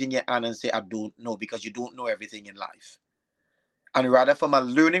and raising your hand and say, I don't know, because you don't know everything in life. And rather, from a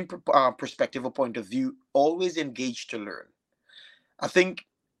learning perspective or point of view, always engage to learn. I think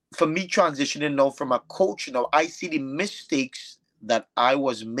for me, transitioning now from a coach, now I see the mistakes that I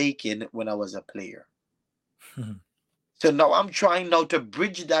was making when I was a player. Mhm. So now I'm trying now to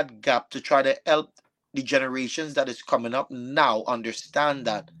bridge that gap to try to help the generations that is coming up now understand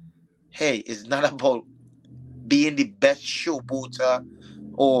that, hey, it's not about being the best showboater,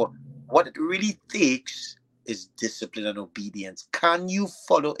 or what it really takes is discipline and obedience. Can you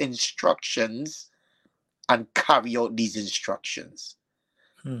follow instructions and carry out these instructions?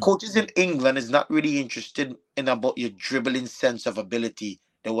 Hmm. Coaches in England is not really interested in about your dribbling sense of ability.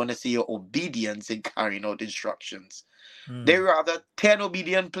 They want to see your obedience in carrying out instructions. They Hmm. rather 10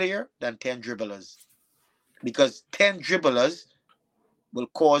 obedient player than 10 dribblers, because 10 dribblers will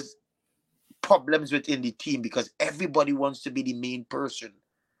cause problems within the team because everybody wants to be the main person.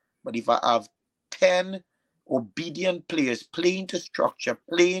 But if I have 10 obedient players playing to structure,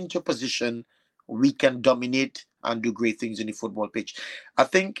 playing to position, we can dominate and do great things in the football pitch. I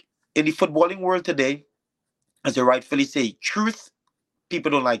think in the footballing world today, as you rightfully say, truth,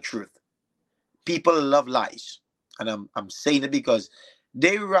 people don't like truth. People love lies. And I'm saying it because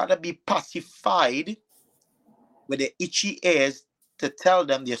they rather be pacified with their itchy ears to tell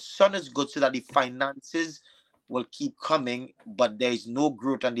them their son is good so that the finances will keep coming, but there is no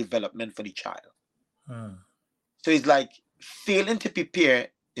growth and development for the child. So it's like failing to prepare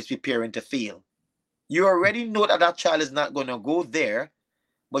is preparing to fail. You already know that that child is not going to go there,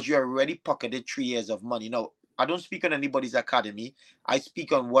 but you already pocketed 3 years of money. Now, I don't speak on anybody's academy. I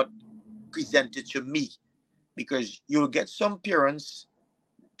speak on what presented to me, because you'll get some parents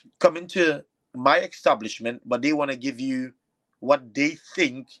coming to my establishment, but they want to give you what they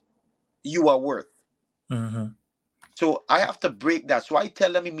think you are worth. So I have to break that. So I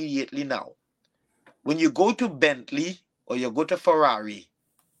tell them immediately now, when you go to Bentley or you go to Ferrari,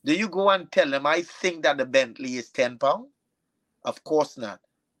 do you go and tell them, I think that the Bentley is £10? Of course not.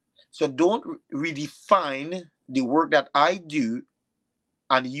 So don't redefine the work that I do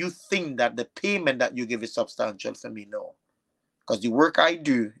and you think that the payment that you give is substantial for me. No. Because the work I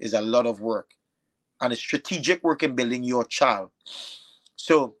do is a lot of work. And it's strategic work in building your child.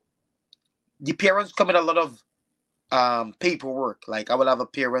 So the parents come in a lot of paperwork. Like I will have a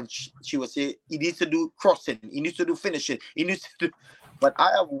parent, she will say, he needs to do crossing, he needs to do finishing, he needs to do. But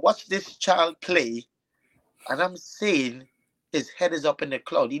I have watched this child play, and I'm saying his head is up in the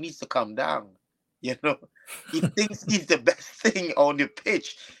cloud. He needs to calm down. You know, he thinks he's the best thing on the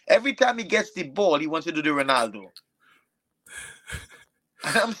pitch. Every time he gets the ball, he wants to do the Ronaldo.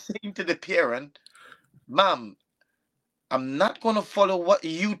 And I'm saying to the parent, Mom, I'm not going to follow what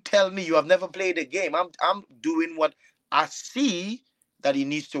you tell me. You have never played a game. I'm doing what I see that he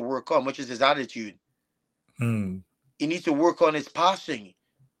needs to work on, which is his attitude. He needs to work on his passing.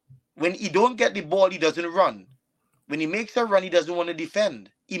 When he don't get the ball, he doesn't run. When he makes a run, he doesn't want to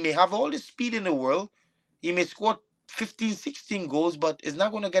defend. He may have all the speed in the world. He may score 15, 16 goals, but it's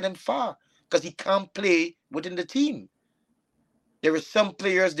not going to get him far because he can't play within the team. There are some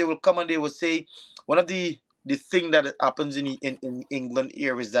players, they will come and they will say, one of the thing that happens in England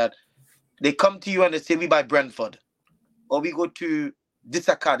here is that they come to you and they say, we buy Brentford, or we go to this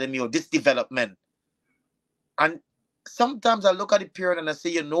academy or this development. And sometimes I look at the parent and I say,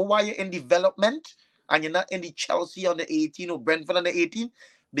 you know why you're in development and you're not in the Chelsea on the 18 or Brentford on the 18?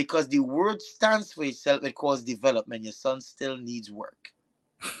 Because the word stands for itself. It calls development. Your son still needs work.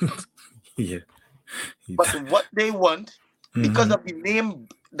 Yeah. But what they want, because of the name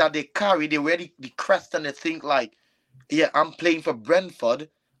that they carry, they wear the crest and they think like, yeah, I'm playing for Brentford,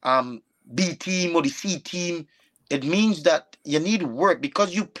 B team or the C team. It means that you need work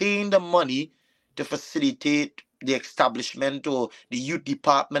because you're paying the money to facilitate the establishment or the youth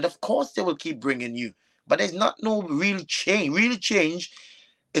department. Of course, they will keep bringing you, but there's not no real change. Real change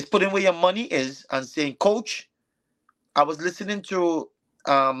is putting where your money is and saying, Coach, I was listening to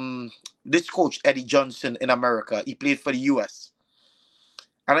this coach, Eddie Johnson in America. He played for the US.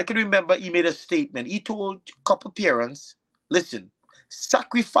 And I can remember he made a statement. He told a couple parents, listen,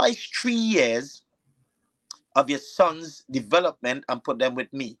 sacrifice 3 years of your son's development and put them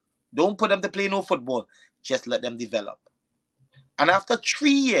with me. Don't put them to play no football. Just let them develop. And after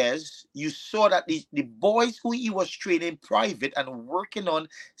 3 years, you saw that the boys who he was training private and working on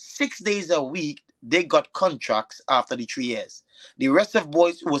 6 days a week, they got contracts after the 3 years. The rest of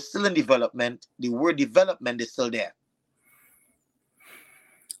boys who were still in development, the word development is still there.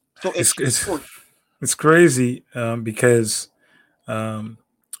 So it's crazy because one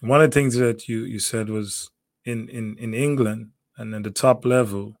of the things that you said was in England and at the top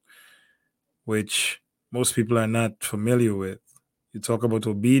level, which most people are not familiar with. You talk about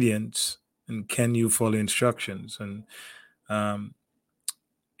obedience and can you follow instructions? And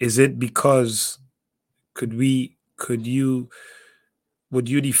is it because would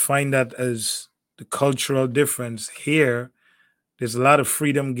you define that as the cultural difference here? There's a lot of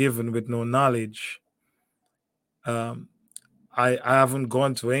freedom given with no knowledge. I haven't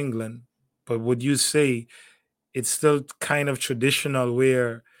gone to England, but would you say it's still kind of traditional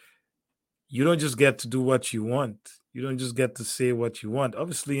where you don't just get to do what you want? You don't just get to say what you want.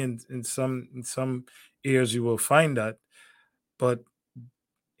 Obviously, in some areas you will find that, but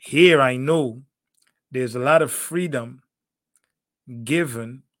here I know there's a lot of freedom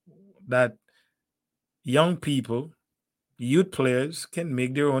given that young people, youth players, can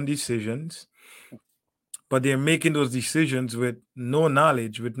make their own decisions, but they're making those decisions with no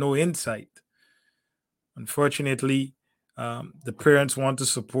knowledge, with no insight. Unfortunately, the parents want to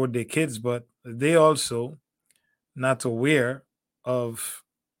support their kids, but they also not aware of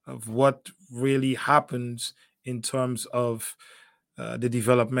what really happens in terms of the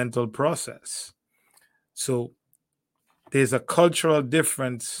developmental process. So there's a cultural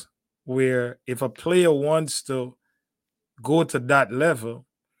difference where if a player wants to go to that level,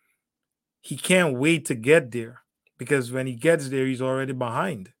 he can't wait to get there because when he gets there, he's already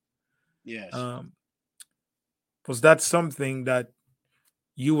behind. Yes. Um, was that something that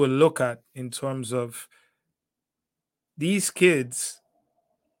you will look at in terms of these kids,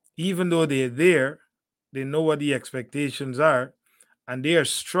 even though they're there, they know what the expectations are, and they are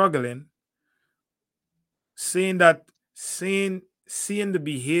struggling, seeing that seeing the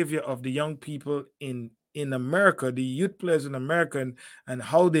behavior of the young people in America, the youth players in America, and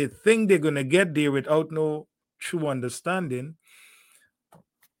how they think they're gonna get there without no true understanding.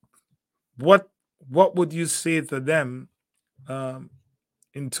 What what would you say to them um,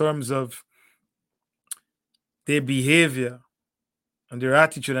 in terms of their behavior and their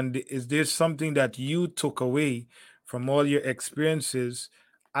attitude? And is there something that you took away from all your experiences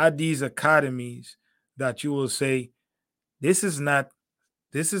at these academies that you will say this is not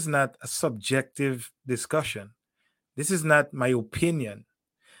this is not a subjective discussion. This is not my opinion.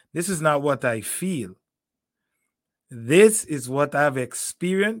 This is not what I feel. This is what I've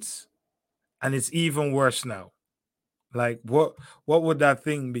experienced, and it's even worse now. Like what would that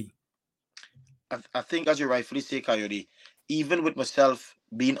thing be? I think, as you rightfully say, Coyote, even with myself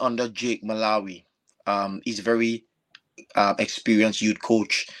being under Jake Malawi, he's a very experienced youth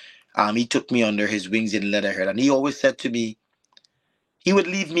coach. He took me under his wings in Leatherhead, and he always said to me, he would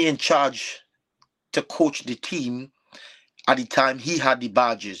leave me in charge to coach the team at the time he had the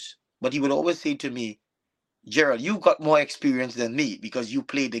badges. But he would always say to me, Gerald, you got more experience than me because you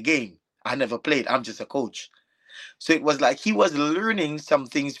played the game. I never played, I'm just a coach. So it was like he was learning some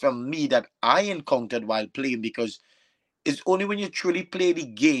things from me that I encountered while playing, because it's only when you truly play the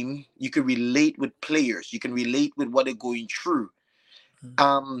game you can relate with players, you can relate with what they're going through.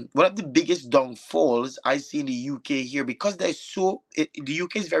 One of the biggest downfalls I see in the UK here, because the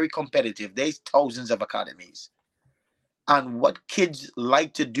UK is very competitive. There's thousands of academies, and what kids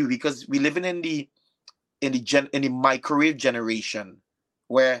like to do, because we living in the microwave generation,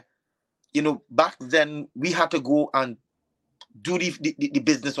 where back then we had to go and do the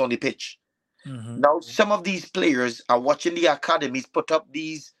business on the pitch. Mhm. Now some of these players are watching the academies put up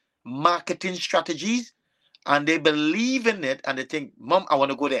these marketing strategies, and they believe in it, and they think, Mom, I want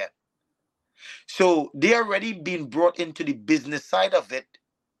to go there. So they already been brought into the business side of it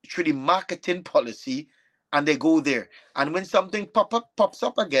through the marketing policy, and they go there. And when something pops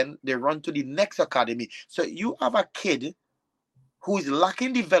up again, they run to the next academy. So you have a kid who is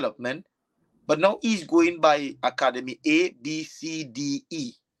lacking development, but now he's going by academy A, B, C, D,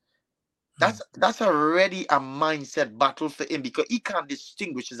 E. That's already a mindset battle for him, because he can't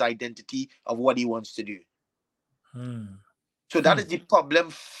distinguish his identity of what he wants to do. Mm. So that is the problem,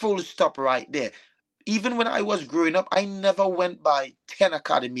 full stop right there. Even when I was growing up, I never went by 10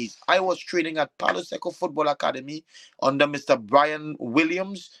 academies. I was training at Palo Seco Football Academy under Mr. Brian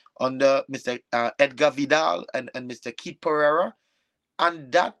Williams, under Mr. Edgar Vidal, and Mr. Keith Pereira. And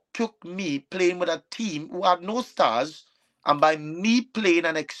that took me playing with a team who had no stars. And by me playing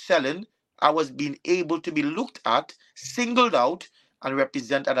and excelling, I was being able to be looked at, singled out, and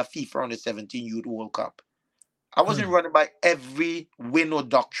represent at a FIFA Under 17 Youth World Cup. I wasn't running by every win or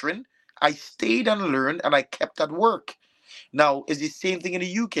doctrine. I stayed and learned, and I kept at work. Now, it's the same thing in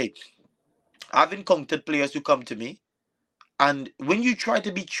the UK. I've encountered players who come to me, and when you try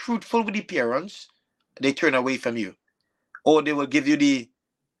to be truthful with the parents, they turn away from you. Or they will give you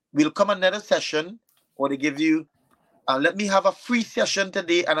we'll come another session, or they give you, let me have a free session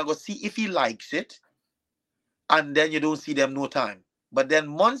today, and I go see if he likes it. And then you don't see them no time. But then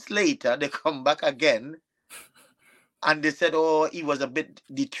months later, they come back again, and they said, oh, he was a bit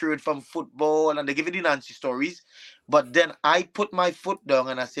deterred from football, and they give you the Nancy stories. But then I put my foot down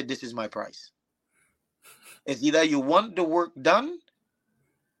and I said, this is my price. It's either you want the work done,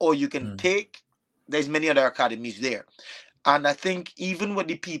 or you can take, there's many other academies there. And I think even with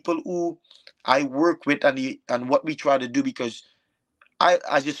the people who I work with, and what we try to do, because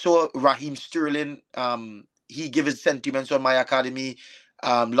as you saw, Raheem Sterling, he gave his sentiments on my academy,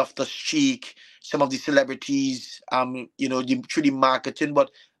 Loftus Cheek, some of the celebrities, through the marketing.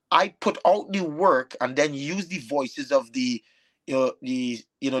 But I put out the work and then use the voices of the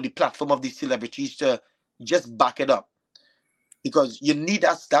platform of the celebrities to just back it up, because you need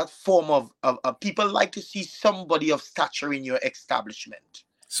that form of people like to see somebody of stature in your establishment.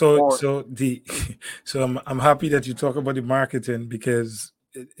 So Or so the so I'm happy that you talk about the marketing because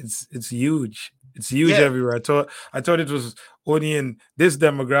it's huge. It's huge yeah, everywhere. I thought it was only in this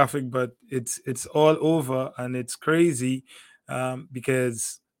demographic, but it's all over and it's crazy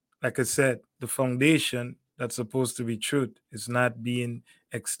because, like I said, the foundation that's supposed to be truth is not being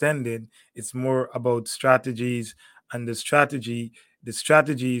extended. It's more about strategies, and the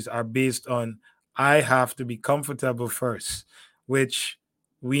strategies are based on I have to be comfortable first, which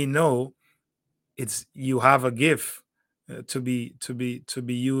we know it's you have a gift to be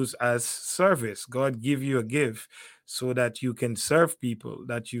used as service. God give you a gift so that you can serve people,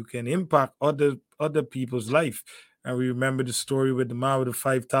 that you can impact other people's life. And we remember the story with the man with the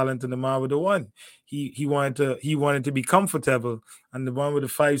 5 talent and the man with the one. He wanted to be comfortable, and the one with the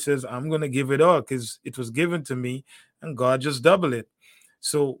 5 says, "I'm gonna give it all because it was given to me, and God just double it."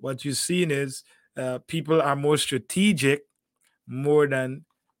 So what you're seeing is people are more strategic more than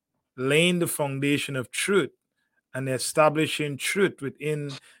laying the foundation of truth and establishing truth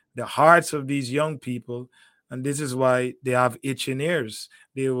within the hearts of these young people. And this is why they have itching ears.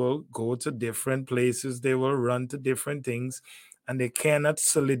 They will go to different places, they will run to different things, and they cannot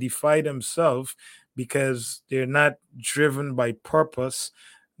solidify themselves because they're not driven by purpose.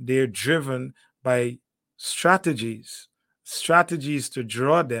 They're driven by strategies, strategies to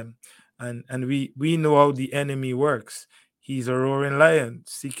draw them. And we know how the enemy works. He's a roaring lion,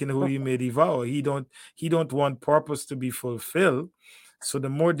 seeking who he may devour. He don't want purpose to be fulfilled. So the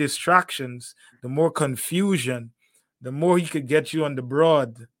more distractions, the more confusion, the more he could get you on the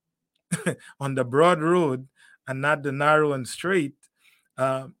broad road and not the narrow and straight.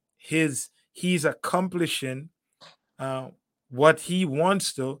 He's accomplishing uh, what he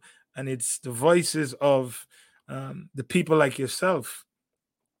wants to, and it's the voices of the people like yourself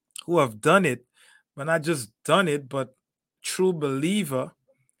who have done it, but not just done it, but true believer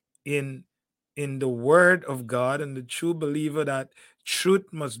in the word of God, and the true believer that truth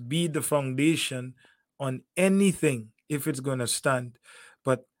must be the foundation on anything if it's going to stand.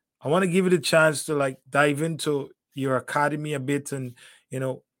 But I want to give you the chance to like dive into your academy a bit, and you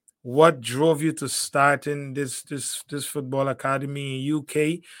know what drove you to starting this football academy in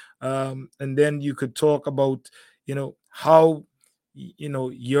UK, and then you could talk about how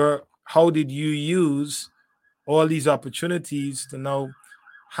your how did you use all these opportunities to now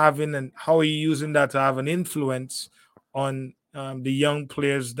having, and how are you using that to have an influence on the young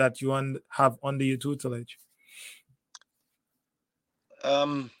players that you have under your tutelage?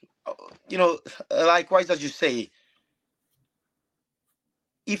 um, you know, likewise as you say,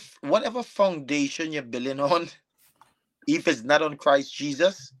 if whatever foundation you're building on, if it's not on Christ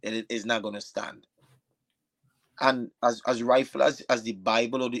Jesus, it is not going to stand. And as rightful as the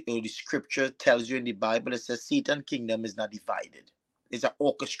Bible or the scripture tells you in the Bible, it says Satan's kingdom is not divided. It's an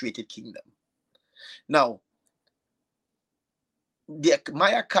orchestrated kingdom. Now,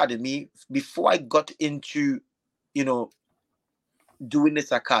 my academy, before I got into, you know, doing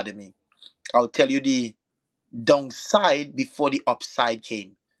this academy, I'll tell you the downside before the upside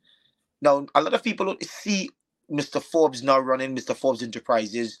came. Now, a lot of people don't see Mr. Forbes now running Mr. Forbes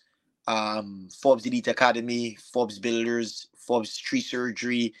Enterprises, Forbes Elite Academy, Forbes Builders, Forbes Tree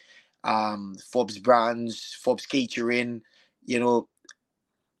Surgery, Forbes Brands, Forbes Catering. You know,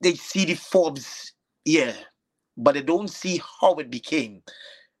 they see the Forbes, yeah, but they don't see how it became.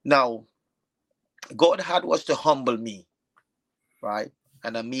 Now, God had was to humble me, right?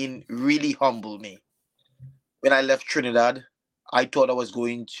 And I mean, really humble me. When I left Trinidad, I thought I was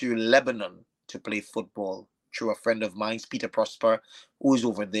going to Lebanon to play football through a friend of mine, Peter Prosper, who is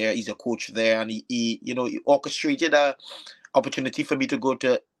over there. He's a coach there, and he orchestrated a opportunity for me to go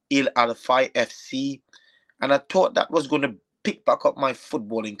to Il Alfai FC, and I thought that was going to pick back up my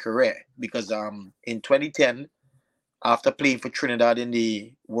footballing career because in 2010, after playing for Trinidad in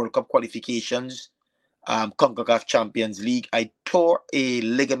the World Cup qualifications, CONCACAF Champions League, I tore a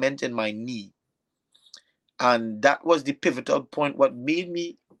ligament in my knee. And that was the pivotal point, what made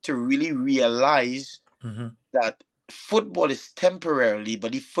me to really realize that football is temporarily,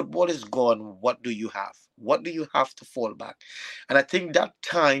 but if football is gone, what do you have? What do you have to fall back? And I think that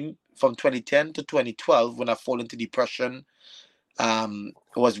time from 2010 to 2012, when I fall into depression,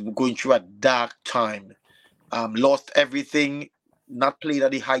 was going through a dark time. Lost everything, not played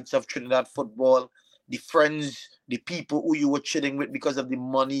at the heights of Trinidad football. The friends, the people who you were chilling with because of the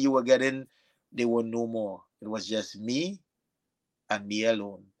money you were getting, they were no more. It was just me and me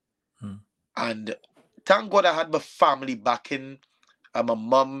alone. And thank God I had my family backing. My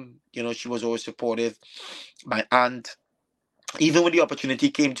mom, she was always supportive. My aunt, even when the opportunity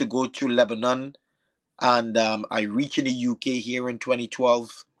came to go to Lebanon, and I reached in the UK here in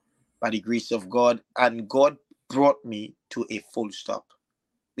 2012, by the grace of God, and God brought me to a full stop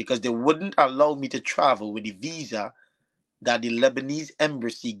because they wouldn't allow me to travel with the visa that the Lebanese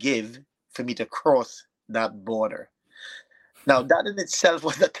embassy gave for me to cross that border. Now, that in itself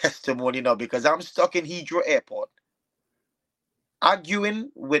was a testimony now because I'm stuck in Heathrow Airport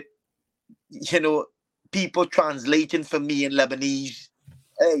arguing with, people translating for me in Lebanese.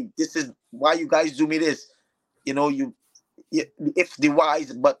 Hey, this is why you guys do me this. If the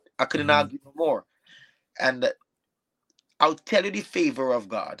wise, but I couldn't argue no more. And I'll tell you the favor of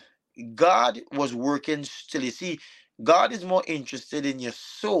God. God was working still. You see, God is more interested in your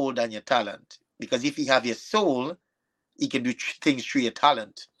soul than your talent. Because if you have your soul, he can do things through your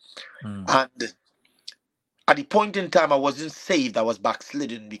talent. And at the point in time I wasn't saved, I was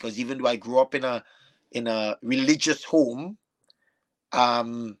backslidden because even though I grew up in a religious home,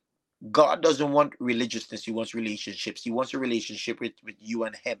 God doesn't want religiousness, he wants relationships. He wants a relationship with you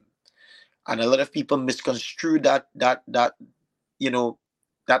and him. And a lot of people misconstrue that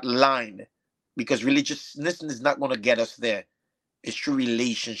line because religiousness is not going to get us there. It's true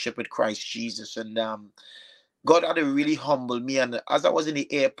relationship with Christ Jesus. And God had to really humble me. And as I was in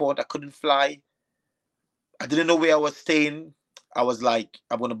the airport, I couldn't fly. I didn't know where I was staying. I was like,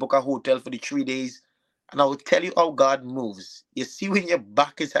 I'm going to book a hotel for the 3 days. And I will tell you how God moves. You see, when your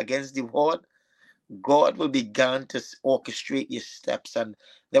back is against the wall, God will begin to orchestrate your steps. And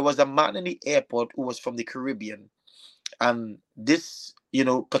there was a man in the airport who was from the Caribbean. And this,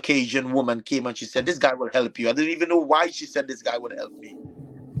 Caucasian woman came and she said, this guy will help you. I didn't even know why she said this guy would help me.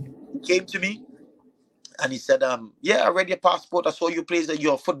 He came to me and he said, yeah, I read your passport. I saw you play that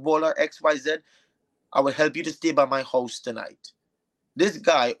you're a footballer, XYZ. I will help you to stay by my house tonight. This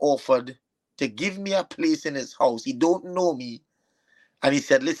guy offered to give me a place in his house. He don't know me. And he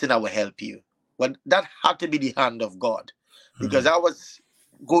said, listen, I will help you. Well, that had to be the hand of God because I was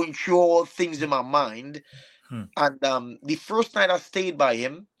going through all things in my mind. And the first night I stayed by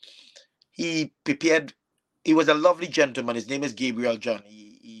him, he prepared. He was a lovely gentleman. His name is Gabriel John.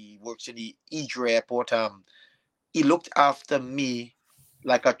 He works in the Heathrow Airport. He looked after me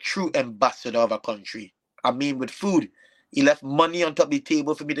like a true ambassador of a country. I mean, with food. He left money on top of the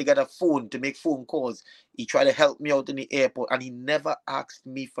table for me to get a phone, to make phone calls. He tried to help me out in the airport, and he never asked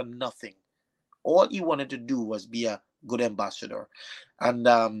me for nothing. All he wanted to do was be a good ambassador. And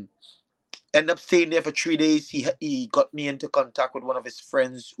ended up staying there for 3 days. He got me into contact with one of his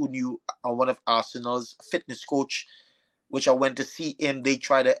friends who knew one of Arsenal's fitness coach, which I went to see him. They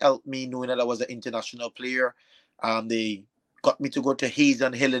tried to help me, knowing that I was an international player. They got me to go to Hayes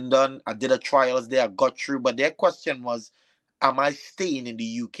and Hillingdon. I did a trials there. I got through. But their question was, am I staying in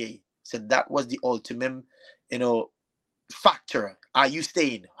the UK? So that was the ultimate, factor. Are you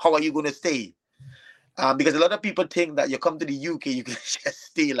staying? How are you going to stay? Because a lot of people think that you come to the UK, you can just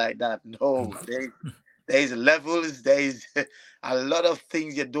stay like that. No, there's levels. There's a lot of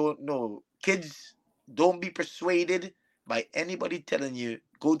things you don't know. Kids, don't be persuaded by anybody telling you,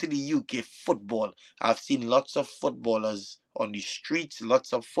 go to the UK football. I've seen lots of footballers on the streets,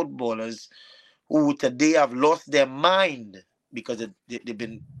 lots of footballers who today have lost their mind because they've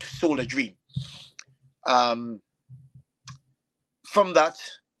been sold a dream. From that,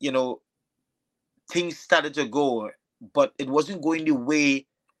 things started to go, but it wasn't going the way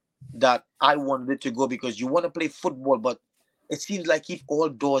that I wanted it to go because you want to play football, but it seems like if all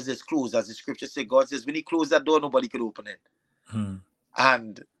doors is closed, as the scripture says, God says, when he closed that door, nobody could open it.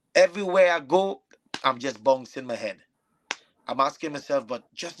 And everywhere I go, I'm just bouncing my head. I'm asking myself, but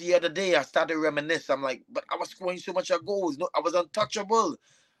just the other day, I started reminisce. I'm like, but I was scoring so much goals. No, I was untouchable.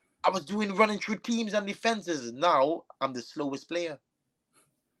 I was running through teams and defenses. Now, I'm the slowest player.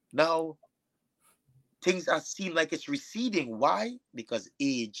 Now, things seem like it's receding. Why? Because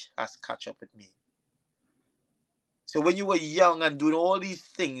age has catch up with me. So when you were young and doing all these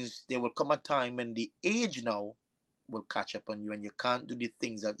things, there will come a time when the age now will catch up on you and you can't do the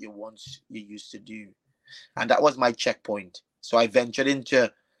things that you used to do. And that was my checkpoint. So I ventured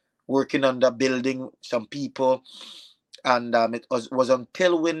into working on the building, some people. And it was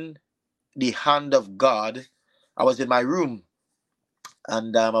until when the hand of God, I was in my room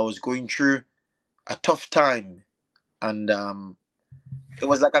and I was going through a tough time. And it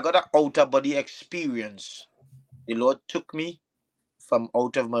was like I got an outer body experience. The Lord took me from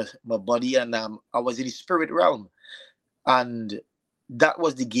out of my body and I was in the spirit realm. And that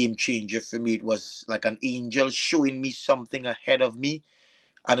was the game changer for me. It was like an angel showing me something ahead of me.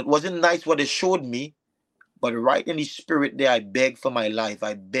 And it wasn't nice what it showed me. But right in the spirit there, I beg for my life.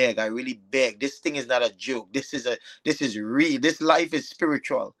 I really beg. This thing is not a joke. This is real. This life is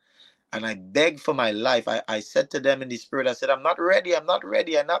spiritual. and I begged for my life. I said to them in the spirit, I said, I'm not ready, I'm not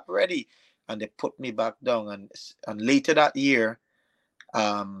ready, I'm not ready. And they put me back down. And later that year,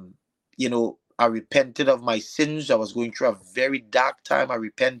 you know, I repented of my sins. I was going through a very dark time. I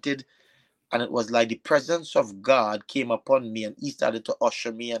repented. And it was like the presence of God came upon me, and he started to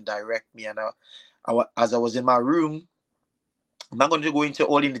usher me and direct me. And as I was in my room, I'm not going to go into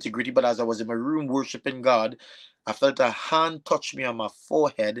all the nitty-gritty, but as I was in my room worshiping God, I felt a hand touch me on my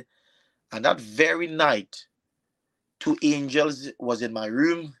forehead. And that very night, two angels was in my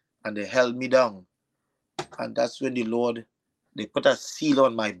room and they held me down. And that's when the Lord, they put a seal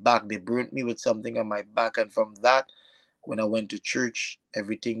on my back. They burnt me with something on my back. And from that, when I went to church,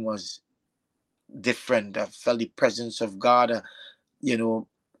 everything was different. I felt the presence of God. You know,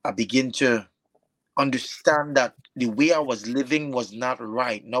 I begin to understand that the way I was living was not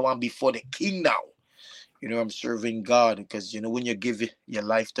right. Now I'm before the king now. You know, I'm serving God, because, you know, when you give your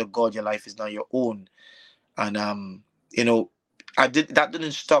life to God, your life is not your own. And, you know, that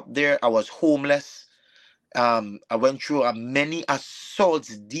didn't stop there. I was homeless. I went through many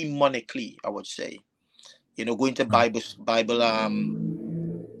assaults demonically, I would say. You know, going to Bible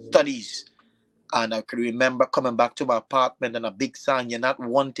studies. And I could remember coming back to my apartment and a big sign, "You're not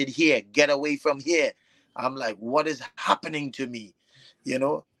wanted here. Get away from here." I'm like, what is happening to me? You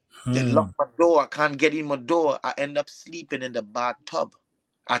know, they lock my door. I can't get in my door. I end up sleeping in the bathtub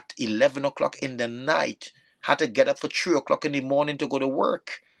at 11 o'clock in the night. Had to get up for 3 o'clock in the morning to go to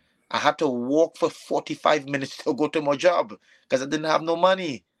work. I had to walk for 45 minutes to go to my job because I didn't have no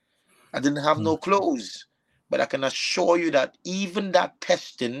money. I didn't have no clothes. But I can assure you that even that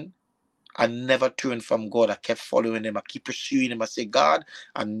testing, I never turned from God. I kept following him. I keep pursuing him. I say, God,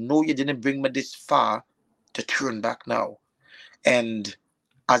 I know you didn't bring me this far to turn back now. And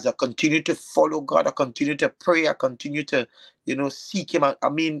as I continue to follow God, I continue to pray, I continue to, you know, seek him. I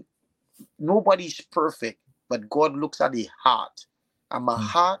mean, nobody's perfect, but God looks at the heart. And my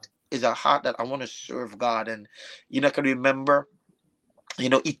heart is a heart that I want to serve God. And, you know, I can remember, you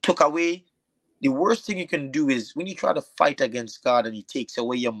know, he took away. The worst thing you can do is when you try to fight against God and he takes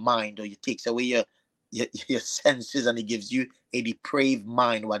away your mind, or he takes away your senses, and he gives you a depraved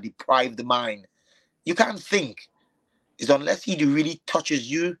mind or a deprived mind. You can't think. It's unless he really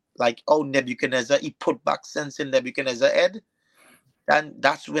touches you, like, oh, Nebuchadnezzar, he put back sense in Nebuchadnezzar's head. And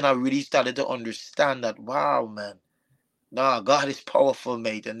that's when I really started to understand that, wow, man, nah, God is powerful,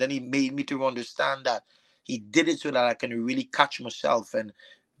 mate. And then he made me to understand that he did it so that I can really catch myself. And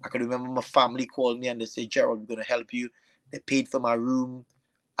I can remember my family called me and they said, "Jerol, we're going to help you." They paid for my room.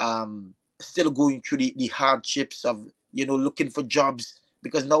 Still going through the hardships of, you know, looking for jobs,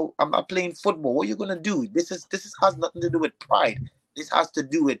 because now I'm not playing football. What are you going to do? This has nothing to do with pride. This has to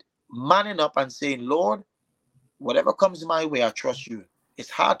do with manning up and saying, "Lord, whatever comes my way, I trust you." It's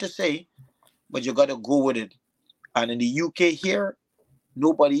hard to say, but you got to go with it. And in the UK here,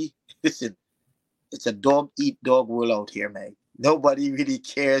 nobody, listen, it's a dog eat dog world out here, mate. Nobody really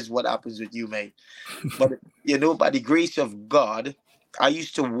cares what happens with you, mate. But, you know, by the grace of God, I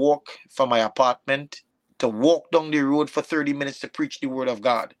used to walk from my apartment to walk down the road for 30 minutes to preach the word of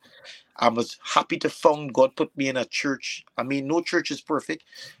God. I was happy to find God put me in a church. I mean, no church is perfect,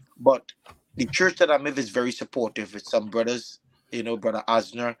 but the church that I'm in is very supportive. With some brothers, you know, Brother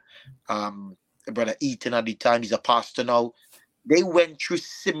Asner, Brother Eaton at the time, he's a pastor now. They went through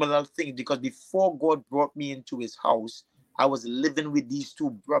similar things, because before God brought me into his house, I was living with these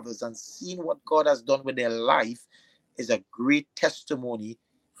two brothers, and seeing what God has done with their life is a great testimony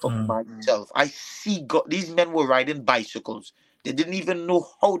for myself. I see God. These men were riding bicycles. They didn't even know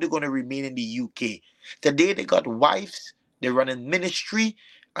how they're going to remain in the UK. Today they got wives, they're running ministry,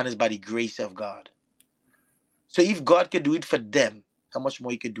 and it's by the grace of God. So if God could do it for them, how much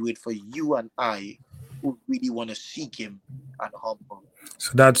more he could do it for you and I, who really want to seek him and humble.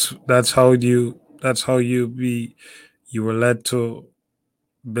 So that's how you were led to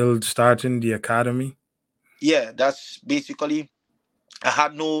starting the academy. Yeah, that's basically, I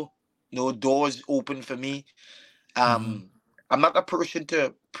had no doors open for me. I'm not a person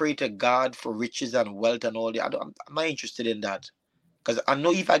to pray to God for riches and wealth and all that. I'm not interested in that, because I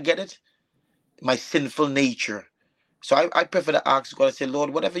know if I get it, my sinful nature. So I prefer to ask God. I say, "Lord,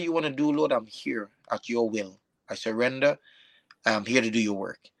 whatever you want to do, Lord, I'm here at your will. I surrender. I'm here to do your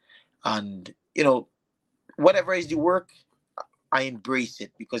work." And, you know, whatever is the work, I embrace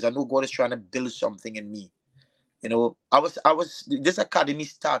it, because I know God is trying to build something in me. You know, this academy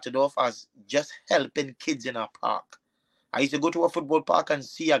started off as just helping kids in a park. I used to go to a football park and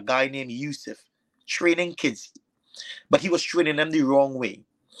see a guy named Yusuf training kids, but he was training them the wrong way.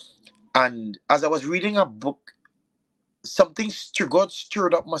 And as I was reading a book God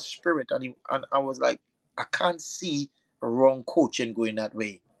stirred up my spirit, and I was like, I can't see a wrong coaching going that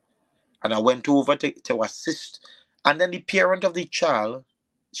way. And I went over to assist. And then the parent of the child,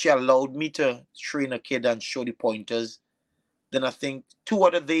 she allowed me to train a kid and show the pointers. Then I think 2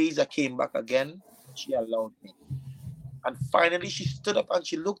 other days I came back again. She allowed me. And finally she stood up and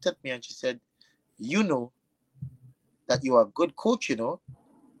she looked at me and she said, you know that you are a good coach,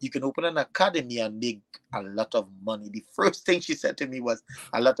 you can open an academy and make a lot of money. The first thing she said to me was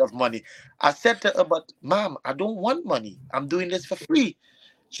a lot of money. I said to her, but ma'am, I don't want money. I'm doing this for free.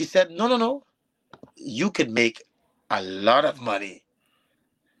 She said, no, no, no. You can make a lot of money.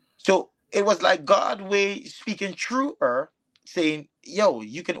 So it was like God way speaking through her, saying, yo,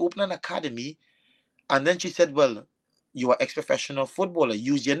 you can open an academy. And then she said, well, you are ex-professional footballer.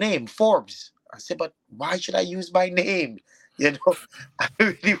 Use your name, Forbes. I said, but why should I use my name? You know, I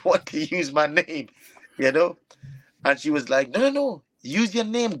really want to use my name, you know? And she was like, no, no, no. Use your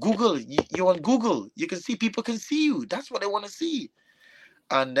name. Google. You're on Google. You can see, people can see you. That's what they want to see.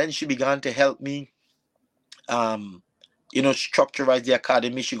 And then she began to help me, um, structurize the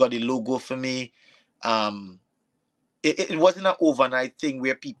academy. She got the logo for me. Um, it wasn't an overnight thing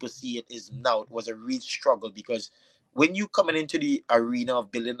where people see it is now. It was a real struggle because when you coming into the arena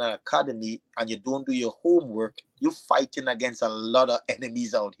of building an academy and you don't do your homework, you're fighting against a lot of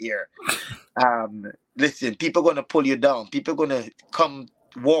enemies out here. Listen, people gonna pull you down. People gonna come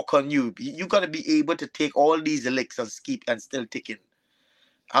walk on you. You gotta be able to take all these licks and keep and still ticking.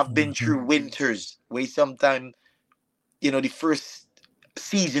 I've been Mhm. through winters where sometimes, the first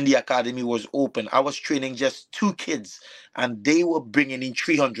season the academy was open, I was training just 2 kids and they were bringing in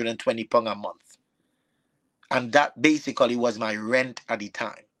 £320 a month. And that basically was my rent at the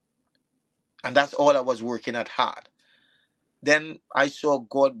time. And that's all I was working at hard. Then I saw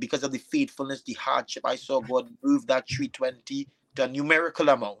God, because of the faithfulness, the hardship, I saw God move that 320 to a numerical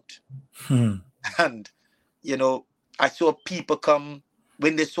amount. Hmm. And, you know, I saw people come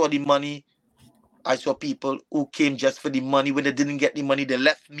when they saw the money. I saw people who came just for the money. When they didn't get the money, they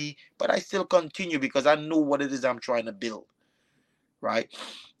left me. But I still continue because I know what it is I'm trying to build, right?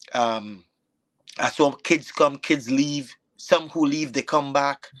 Um, I saw kids come, kids leave. Some who leave, they come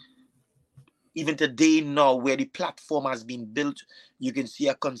back. Even today now, where the platform has been built, you can see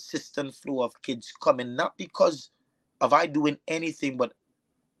a consistent flow of kids coming, not because of I doing anything, but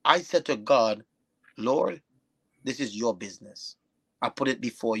I said to God, Lord, this is your business. I put it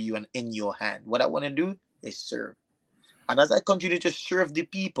before you and in your hand. What I want to do is serve. And as I continue to serve the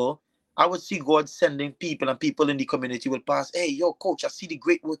people, I would see God sending people, and people in the community will pass, hey, yo, coach, I see the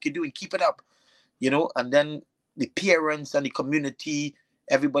great work you're doing. Keep it up. And then the parents and the community,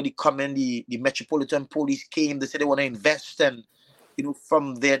 everybody coming, the Metropolitan Police came, they said they want to invest. And,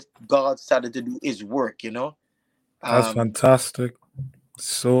 from there, God started to do his work. That's Um, fantastic.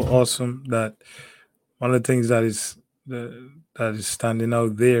 So awesome that one of the things that is standing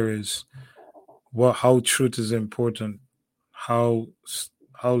out there is how truth is important, how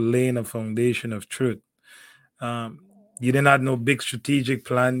how laying a foundation of truth. Um, you didn't have no big strategic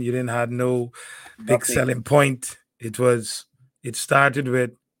plan. You didn't have no big nothing. selling point. It started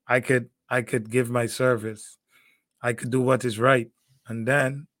with I could give my service. I could do what is right, and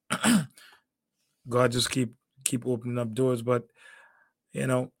then God just keep opening up doors. But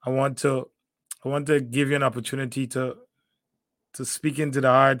I want to give you an opportunity to speak into the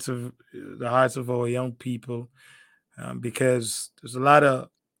hearts of our young people, because there's a lot of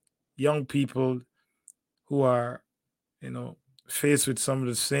young people who are you know faced with some of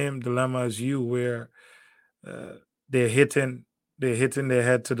the same dilemma as you, where uh, they're hitting they're hitting their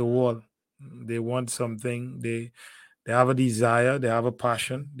head to the wall. They want something. They have a desire. They have a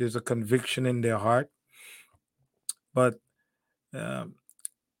passion. There's a conviction in their heart, but um,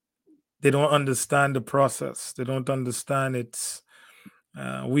 they don't understand the process. They don't understand it's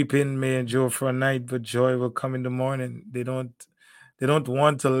weeping may endure for a night, but joy will come in the morning. They don't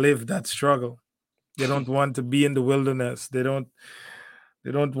want to live that struggle. They don't want to be in the wilderness. They don't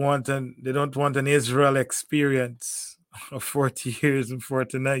want an Israel experience of 40 years and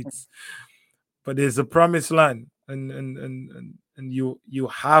 40 nights. But there's a promised land, and you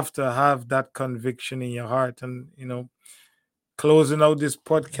have to have that conviction in your heart. And closing out this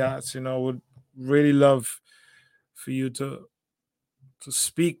podcast, would really love for you to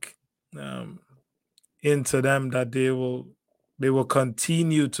speak um, into them, that they will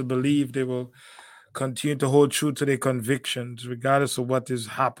continue to believe, they will continue to hold true to their convictions, regardless of what is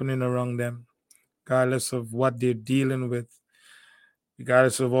happening around them, regardless of what they're dealing with,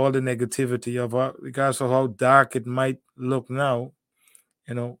 regardless of all the negativity, regardless of how dark it might look now.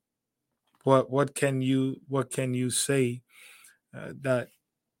 You know, what can you say that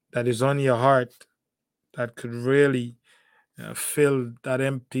is on your heart that could really fill that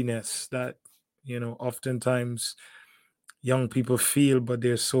emptiness that oftentimes young people feel, but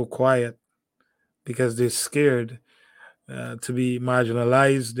they're so quiet because they're scared to be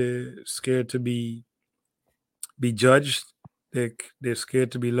marginalized. They're scared to be judged. They're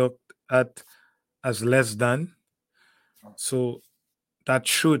scared to be looked at as less than. So that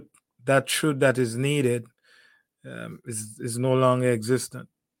truth, that is needed, is no longer existent.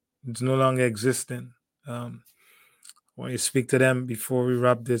 It's no longer existing. Um, when you speak to them before we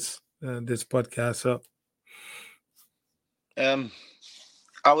wrap this podcast up. Um,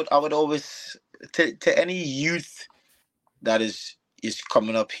 I would always, to any youth that is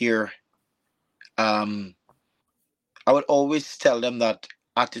coming up here, um, I would always tell them that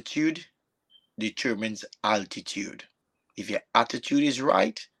attitude determines altitude. If your attitude is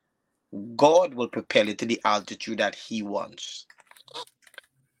right, God will propel you to the altitude that He wants.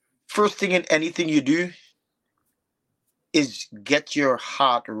 First thing in anything you do is get your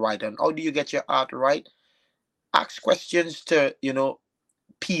heart right. And how do you get your heart right? Ask questions to,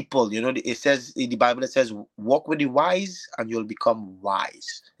 people. It says in the Bible, it says, walk with the wise and you'll become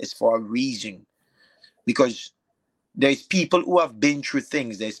wise. It's for a reason. Because there's people who have been through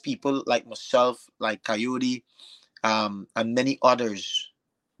things. There's people like myself, like Kayode, and many others.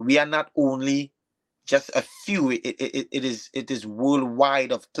 We are not only just a few. It is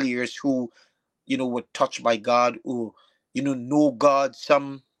worldwide of players who were touched by God, who know God.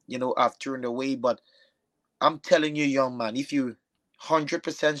 Some have turned away, but I'm telling you, young man, if you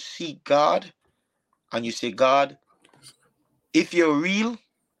 100% seek God and you say, God, if you're real,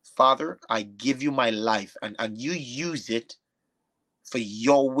 Father, I give you my life, and you use it for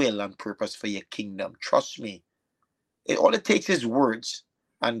your will and purpose for your kingdom. Trust me. All it takes is words,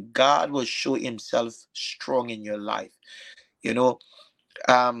 and God will show Himself strong in your life. You know,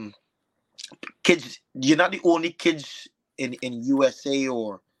 um, kids, you're not the only kids in USA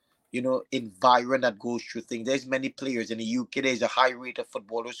or environment that goes through things. There's many players in the UK. There's a high rate of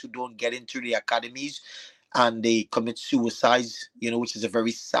footballers who don't get into the academies and they commit suicides. Which is a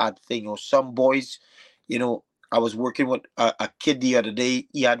very sad thing. Or some boys, you know, I was working with a kid the other day.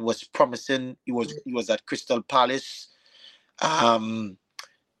 Was promising. He was at Crystal Palace. Um,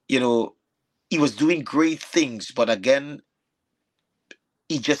 you know, he was doing great things, but again,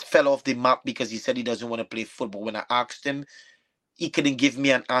 he just fell off the map because he said he doesn't want to play football. When I asked him, he couldn't give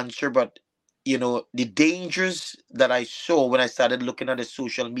me an answer. But the dangers that I saw when I started looking at his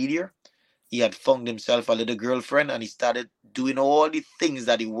social media, he had found himself a little girlfriend and he started doing all the things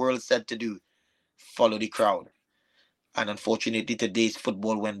that the world said to do. Follow the crowd. And unfortunately, today's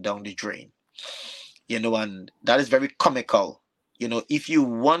football went down the drain. And that is very comical. If you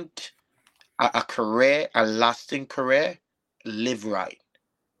want a career, a lasting career, live right.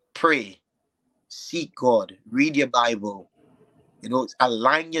 Pray, seek God, read your Bible,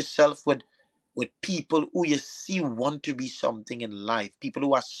 align yourself with people who you see want to be something in life, people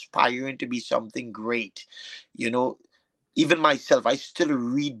who are aspiring to be something great. Even myself, I still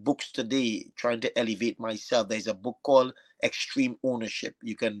read books today trying to elevate myself. There's a book called Extreme Ownership.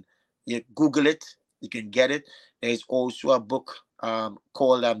 You Google it, you can get it. There's also a book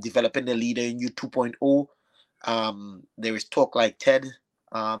called Developing the Leader in You 2.0. There is Talk Like Ted.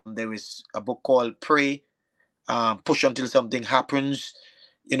 There is a book called Pray, Push Until Something Happens.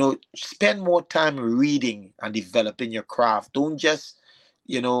 Spend more time reading and developing your craft. Don't just,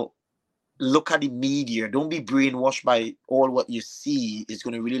 look at the media. Don't be brainwashed by all what you see. It's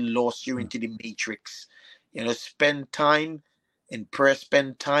going to really lose you into the matrix. Spend time in prayer.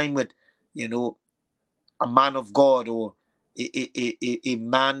 Spend time with, a man of God or a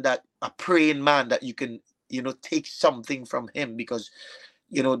man a praying man that you can, take something from him, because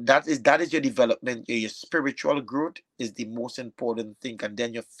that is your development. Your spiritual growth is the most important thing, and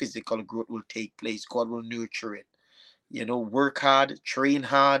then your physical growth will take place. God will nurture it. Work hard, train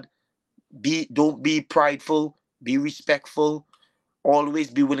hard, don't be prideful, be respectful,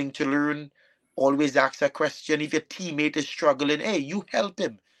 always be willing to learn, always ask a question. If your teammate is struggling, hey, you help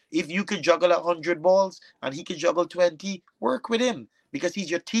him. If you can juggle 100 balls and he can juggle 20, work with him, because he's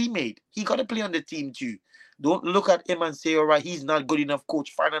your teammate. He got to play on the team too. Don't look at him and say, all right, he's not good enough,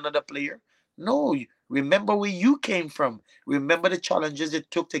 coach, find another player. No, remember where you came from. Remember the challenges it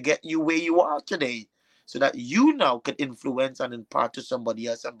took to get you where you are today, so that you now can influence and impart to somebody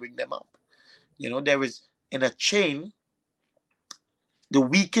else and bring them up. There is, in a chain, the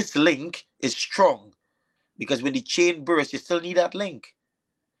weakest link is strong, because when the chain bursts, you still need that link.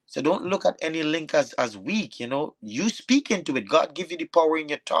 So don't look at any link as weak. You speak into it. God give you the power in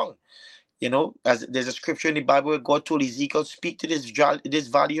your tongue. As there's a scripture in the Bible where God told Ezekiel, speak to this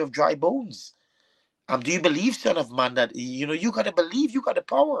valley of dry bones. Do you believe, son of man, that you gotta believe, you got the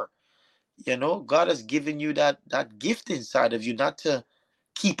power. God has given you that gift inside of you, not to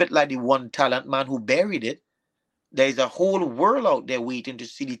keep it like the one talent man who buried it. There's a whole world out there waiting to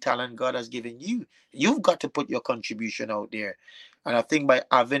see the talent God has given you. You've got to put your contribution out there. And I think by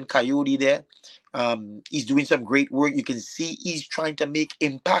having Kayode there, he's doing some great work. You can see he's trying to make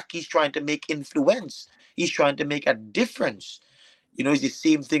impact. He's trying to make influence. He's trying to make a difference. It's the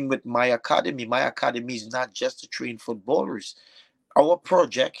same thing with my academy. My academy is not just to train footballers. Our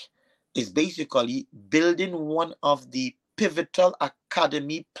project is basically building one of the pivotal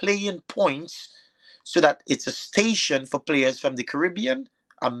academy playing points so that it's a station for players from the Caribbean,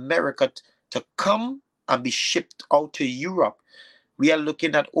 America to come and be shipped out to Europe. We are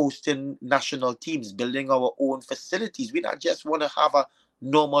looking at hosting national teams, building our own facilities. We not just want to have a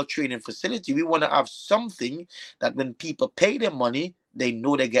normal training facility. We want to have something that when people pay their money, they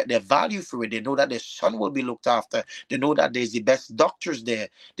know they get their value for it. They know that their son will be looked after. They know that there's the best doctors there.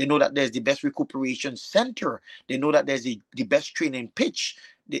 They know that there's the best recuperation center. They know that there's the best training pitch.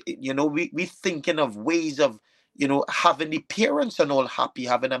 We thinking of ways of having the parents and all happy,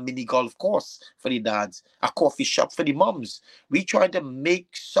 having a mini golf course for the dads, a coffee shop for the moms. We try to make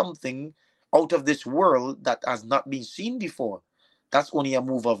something out of this world that has not been seen before. That's only a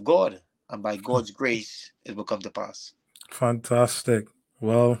move of God. And by God's grace, it will come to pass. Fantastic.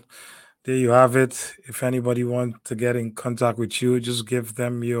 Well, there you have it. If anybody wants to get in contact with you, just give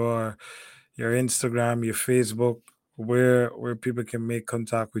them your Instagram, your Facebook, where people can make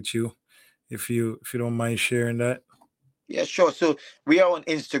contact with you. If you don't mind sharing that. Yeah, sure. So we are on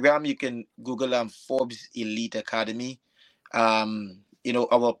Instagram. You can Google Forbes Elite Academy.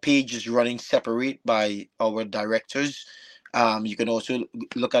 Our page is running separate by our directors. You can also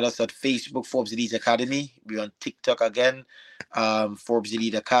look at us at Facebook, Forbes Elite Academy. We're on TikTok again, Forbes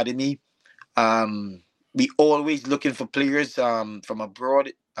Elite Academy. We always looking for players from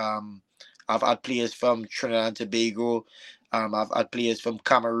abroad. I've had players from Trinidad and Tobago. I've had players from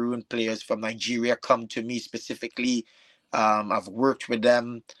Cameroon, players from Nigeria come to me specifically. I've worked with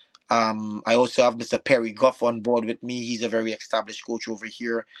them. I also have Mr. Perry Goff on board with me. He's a very established coach over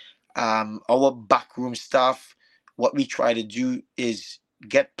here. Our backroom staff, what we try to do is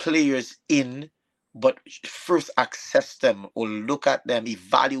get players in, but first access them or look at them,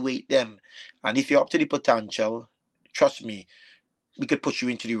 evaluate them. And if you're up to the potential, trust me, we could put you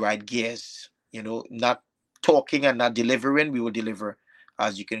into the right gears. Not talking and not delivering, we will deliver.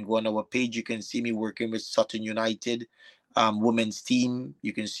 As you can go on our page, you can see me working with Sutton United women's team.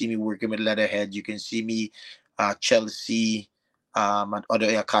 You can see me working with Leatherhead. You can see me Chelsea and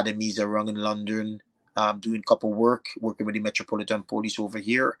other academies around in London, doing a couple working with the Metropolitan Police over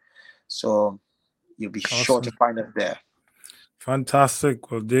here. So you'll be sure to find us there.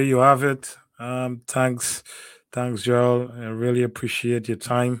 Fantastic. Well, there you have it. Thanks, Jerol. I really appreciate your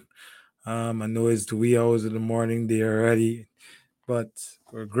time. I know it's the wee hours of the morning there already, but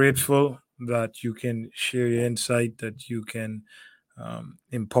we're grateful that you can share your insight, that you can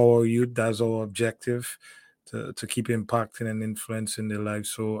empower youth. That's our objective, to keep impacting and influencing their lives.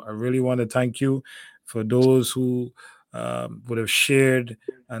 So I really want to thank you for those who would have shared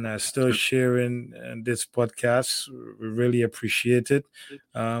and are still sharing this podcast. We really appreciate it.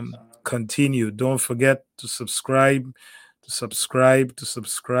 Continue. Don't forget to subscribe.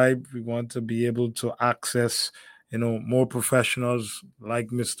 We want to be able to access more professionals like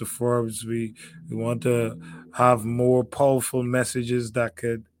Mr. Forbes. We want to have more powerful messages that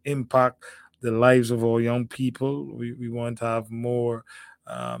could impact the lives of our young people. We want to have more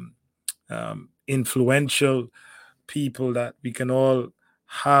influential people, that we can all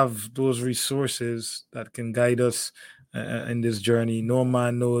have those resources that can guide us in this journey. No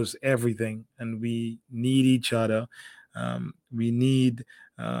man knows everything, and we need each other. We need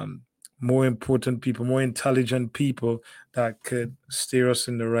more important people, more intelligent people that could steer us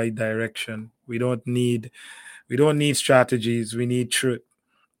in the right direction. We don't need strategies. We need truth.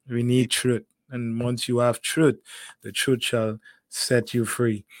 We need truth. And once you have truth, the truth shall set you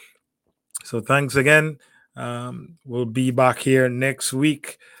free. So thanks again. We'll be back here next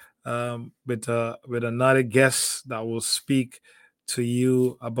week with another guest that will speak to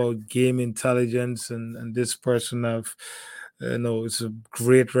you about game intelligence. And this person it's a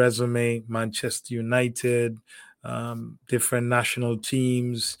great resume. Manchester United, different national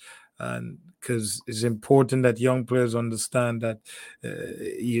teams, and because it's important that young players understand that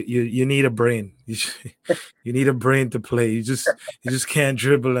you need a brain. You need a brain to play. You just can't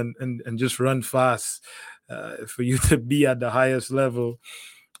dribble and just run fast. For you to be at the highest level,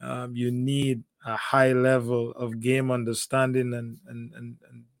 you need a high level of game understanding, and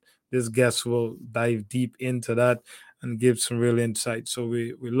this guest will dive deep into that and give some real insight. So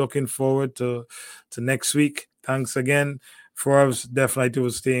we're looking forward to next week. Thanks again. Forbes, definitely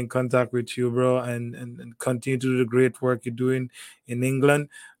will stay in contact with you, bro, and continue to do the great work you're doing in England.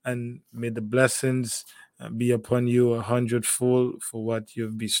 And may the blessings be upon you 100-fold for what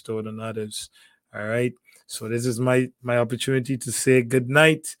you've bestowed on others. All right. So this is my opportunity to say good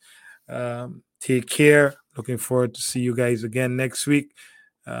night. Take care. Looking forward to see you guys again next week.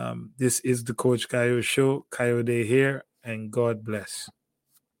 This is the Coach Kayode Show. Kayode here, and God bless.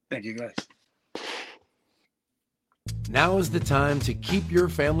 Thank you, guys. Now is the time to keep your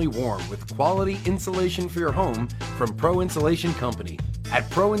family warm with quality insulation for your home from Pro Insulation Company. At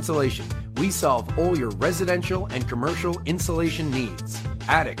Pro Insulation, we solve all your residential and commercial insulation needs.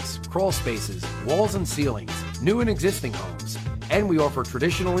 Attics, crawl spaces, walls and ceilings, new and existing homes. And we offer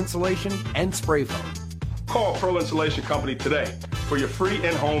traditional insulation and spray foam. Call Pro Insulation Company today for your free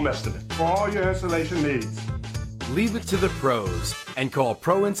in-home estimate for all your insulation needs. Leave it to the pros and call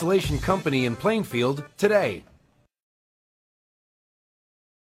Pro Insulation Company in Plainfield today.